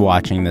 and if you're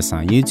watching this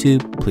on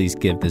YouTube, please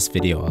give this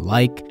video a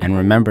like, and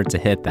remember to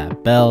hit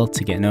that bell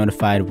to get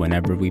notified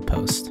whenever we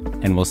post.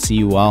 And we'll see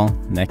you all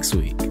next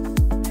week.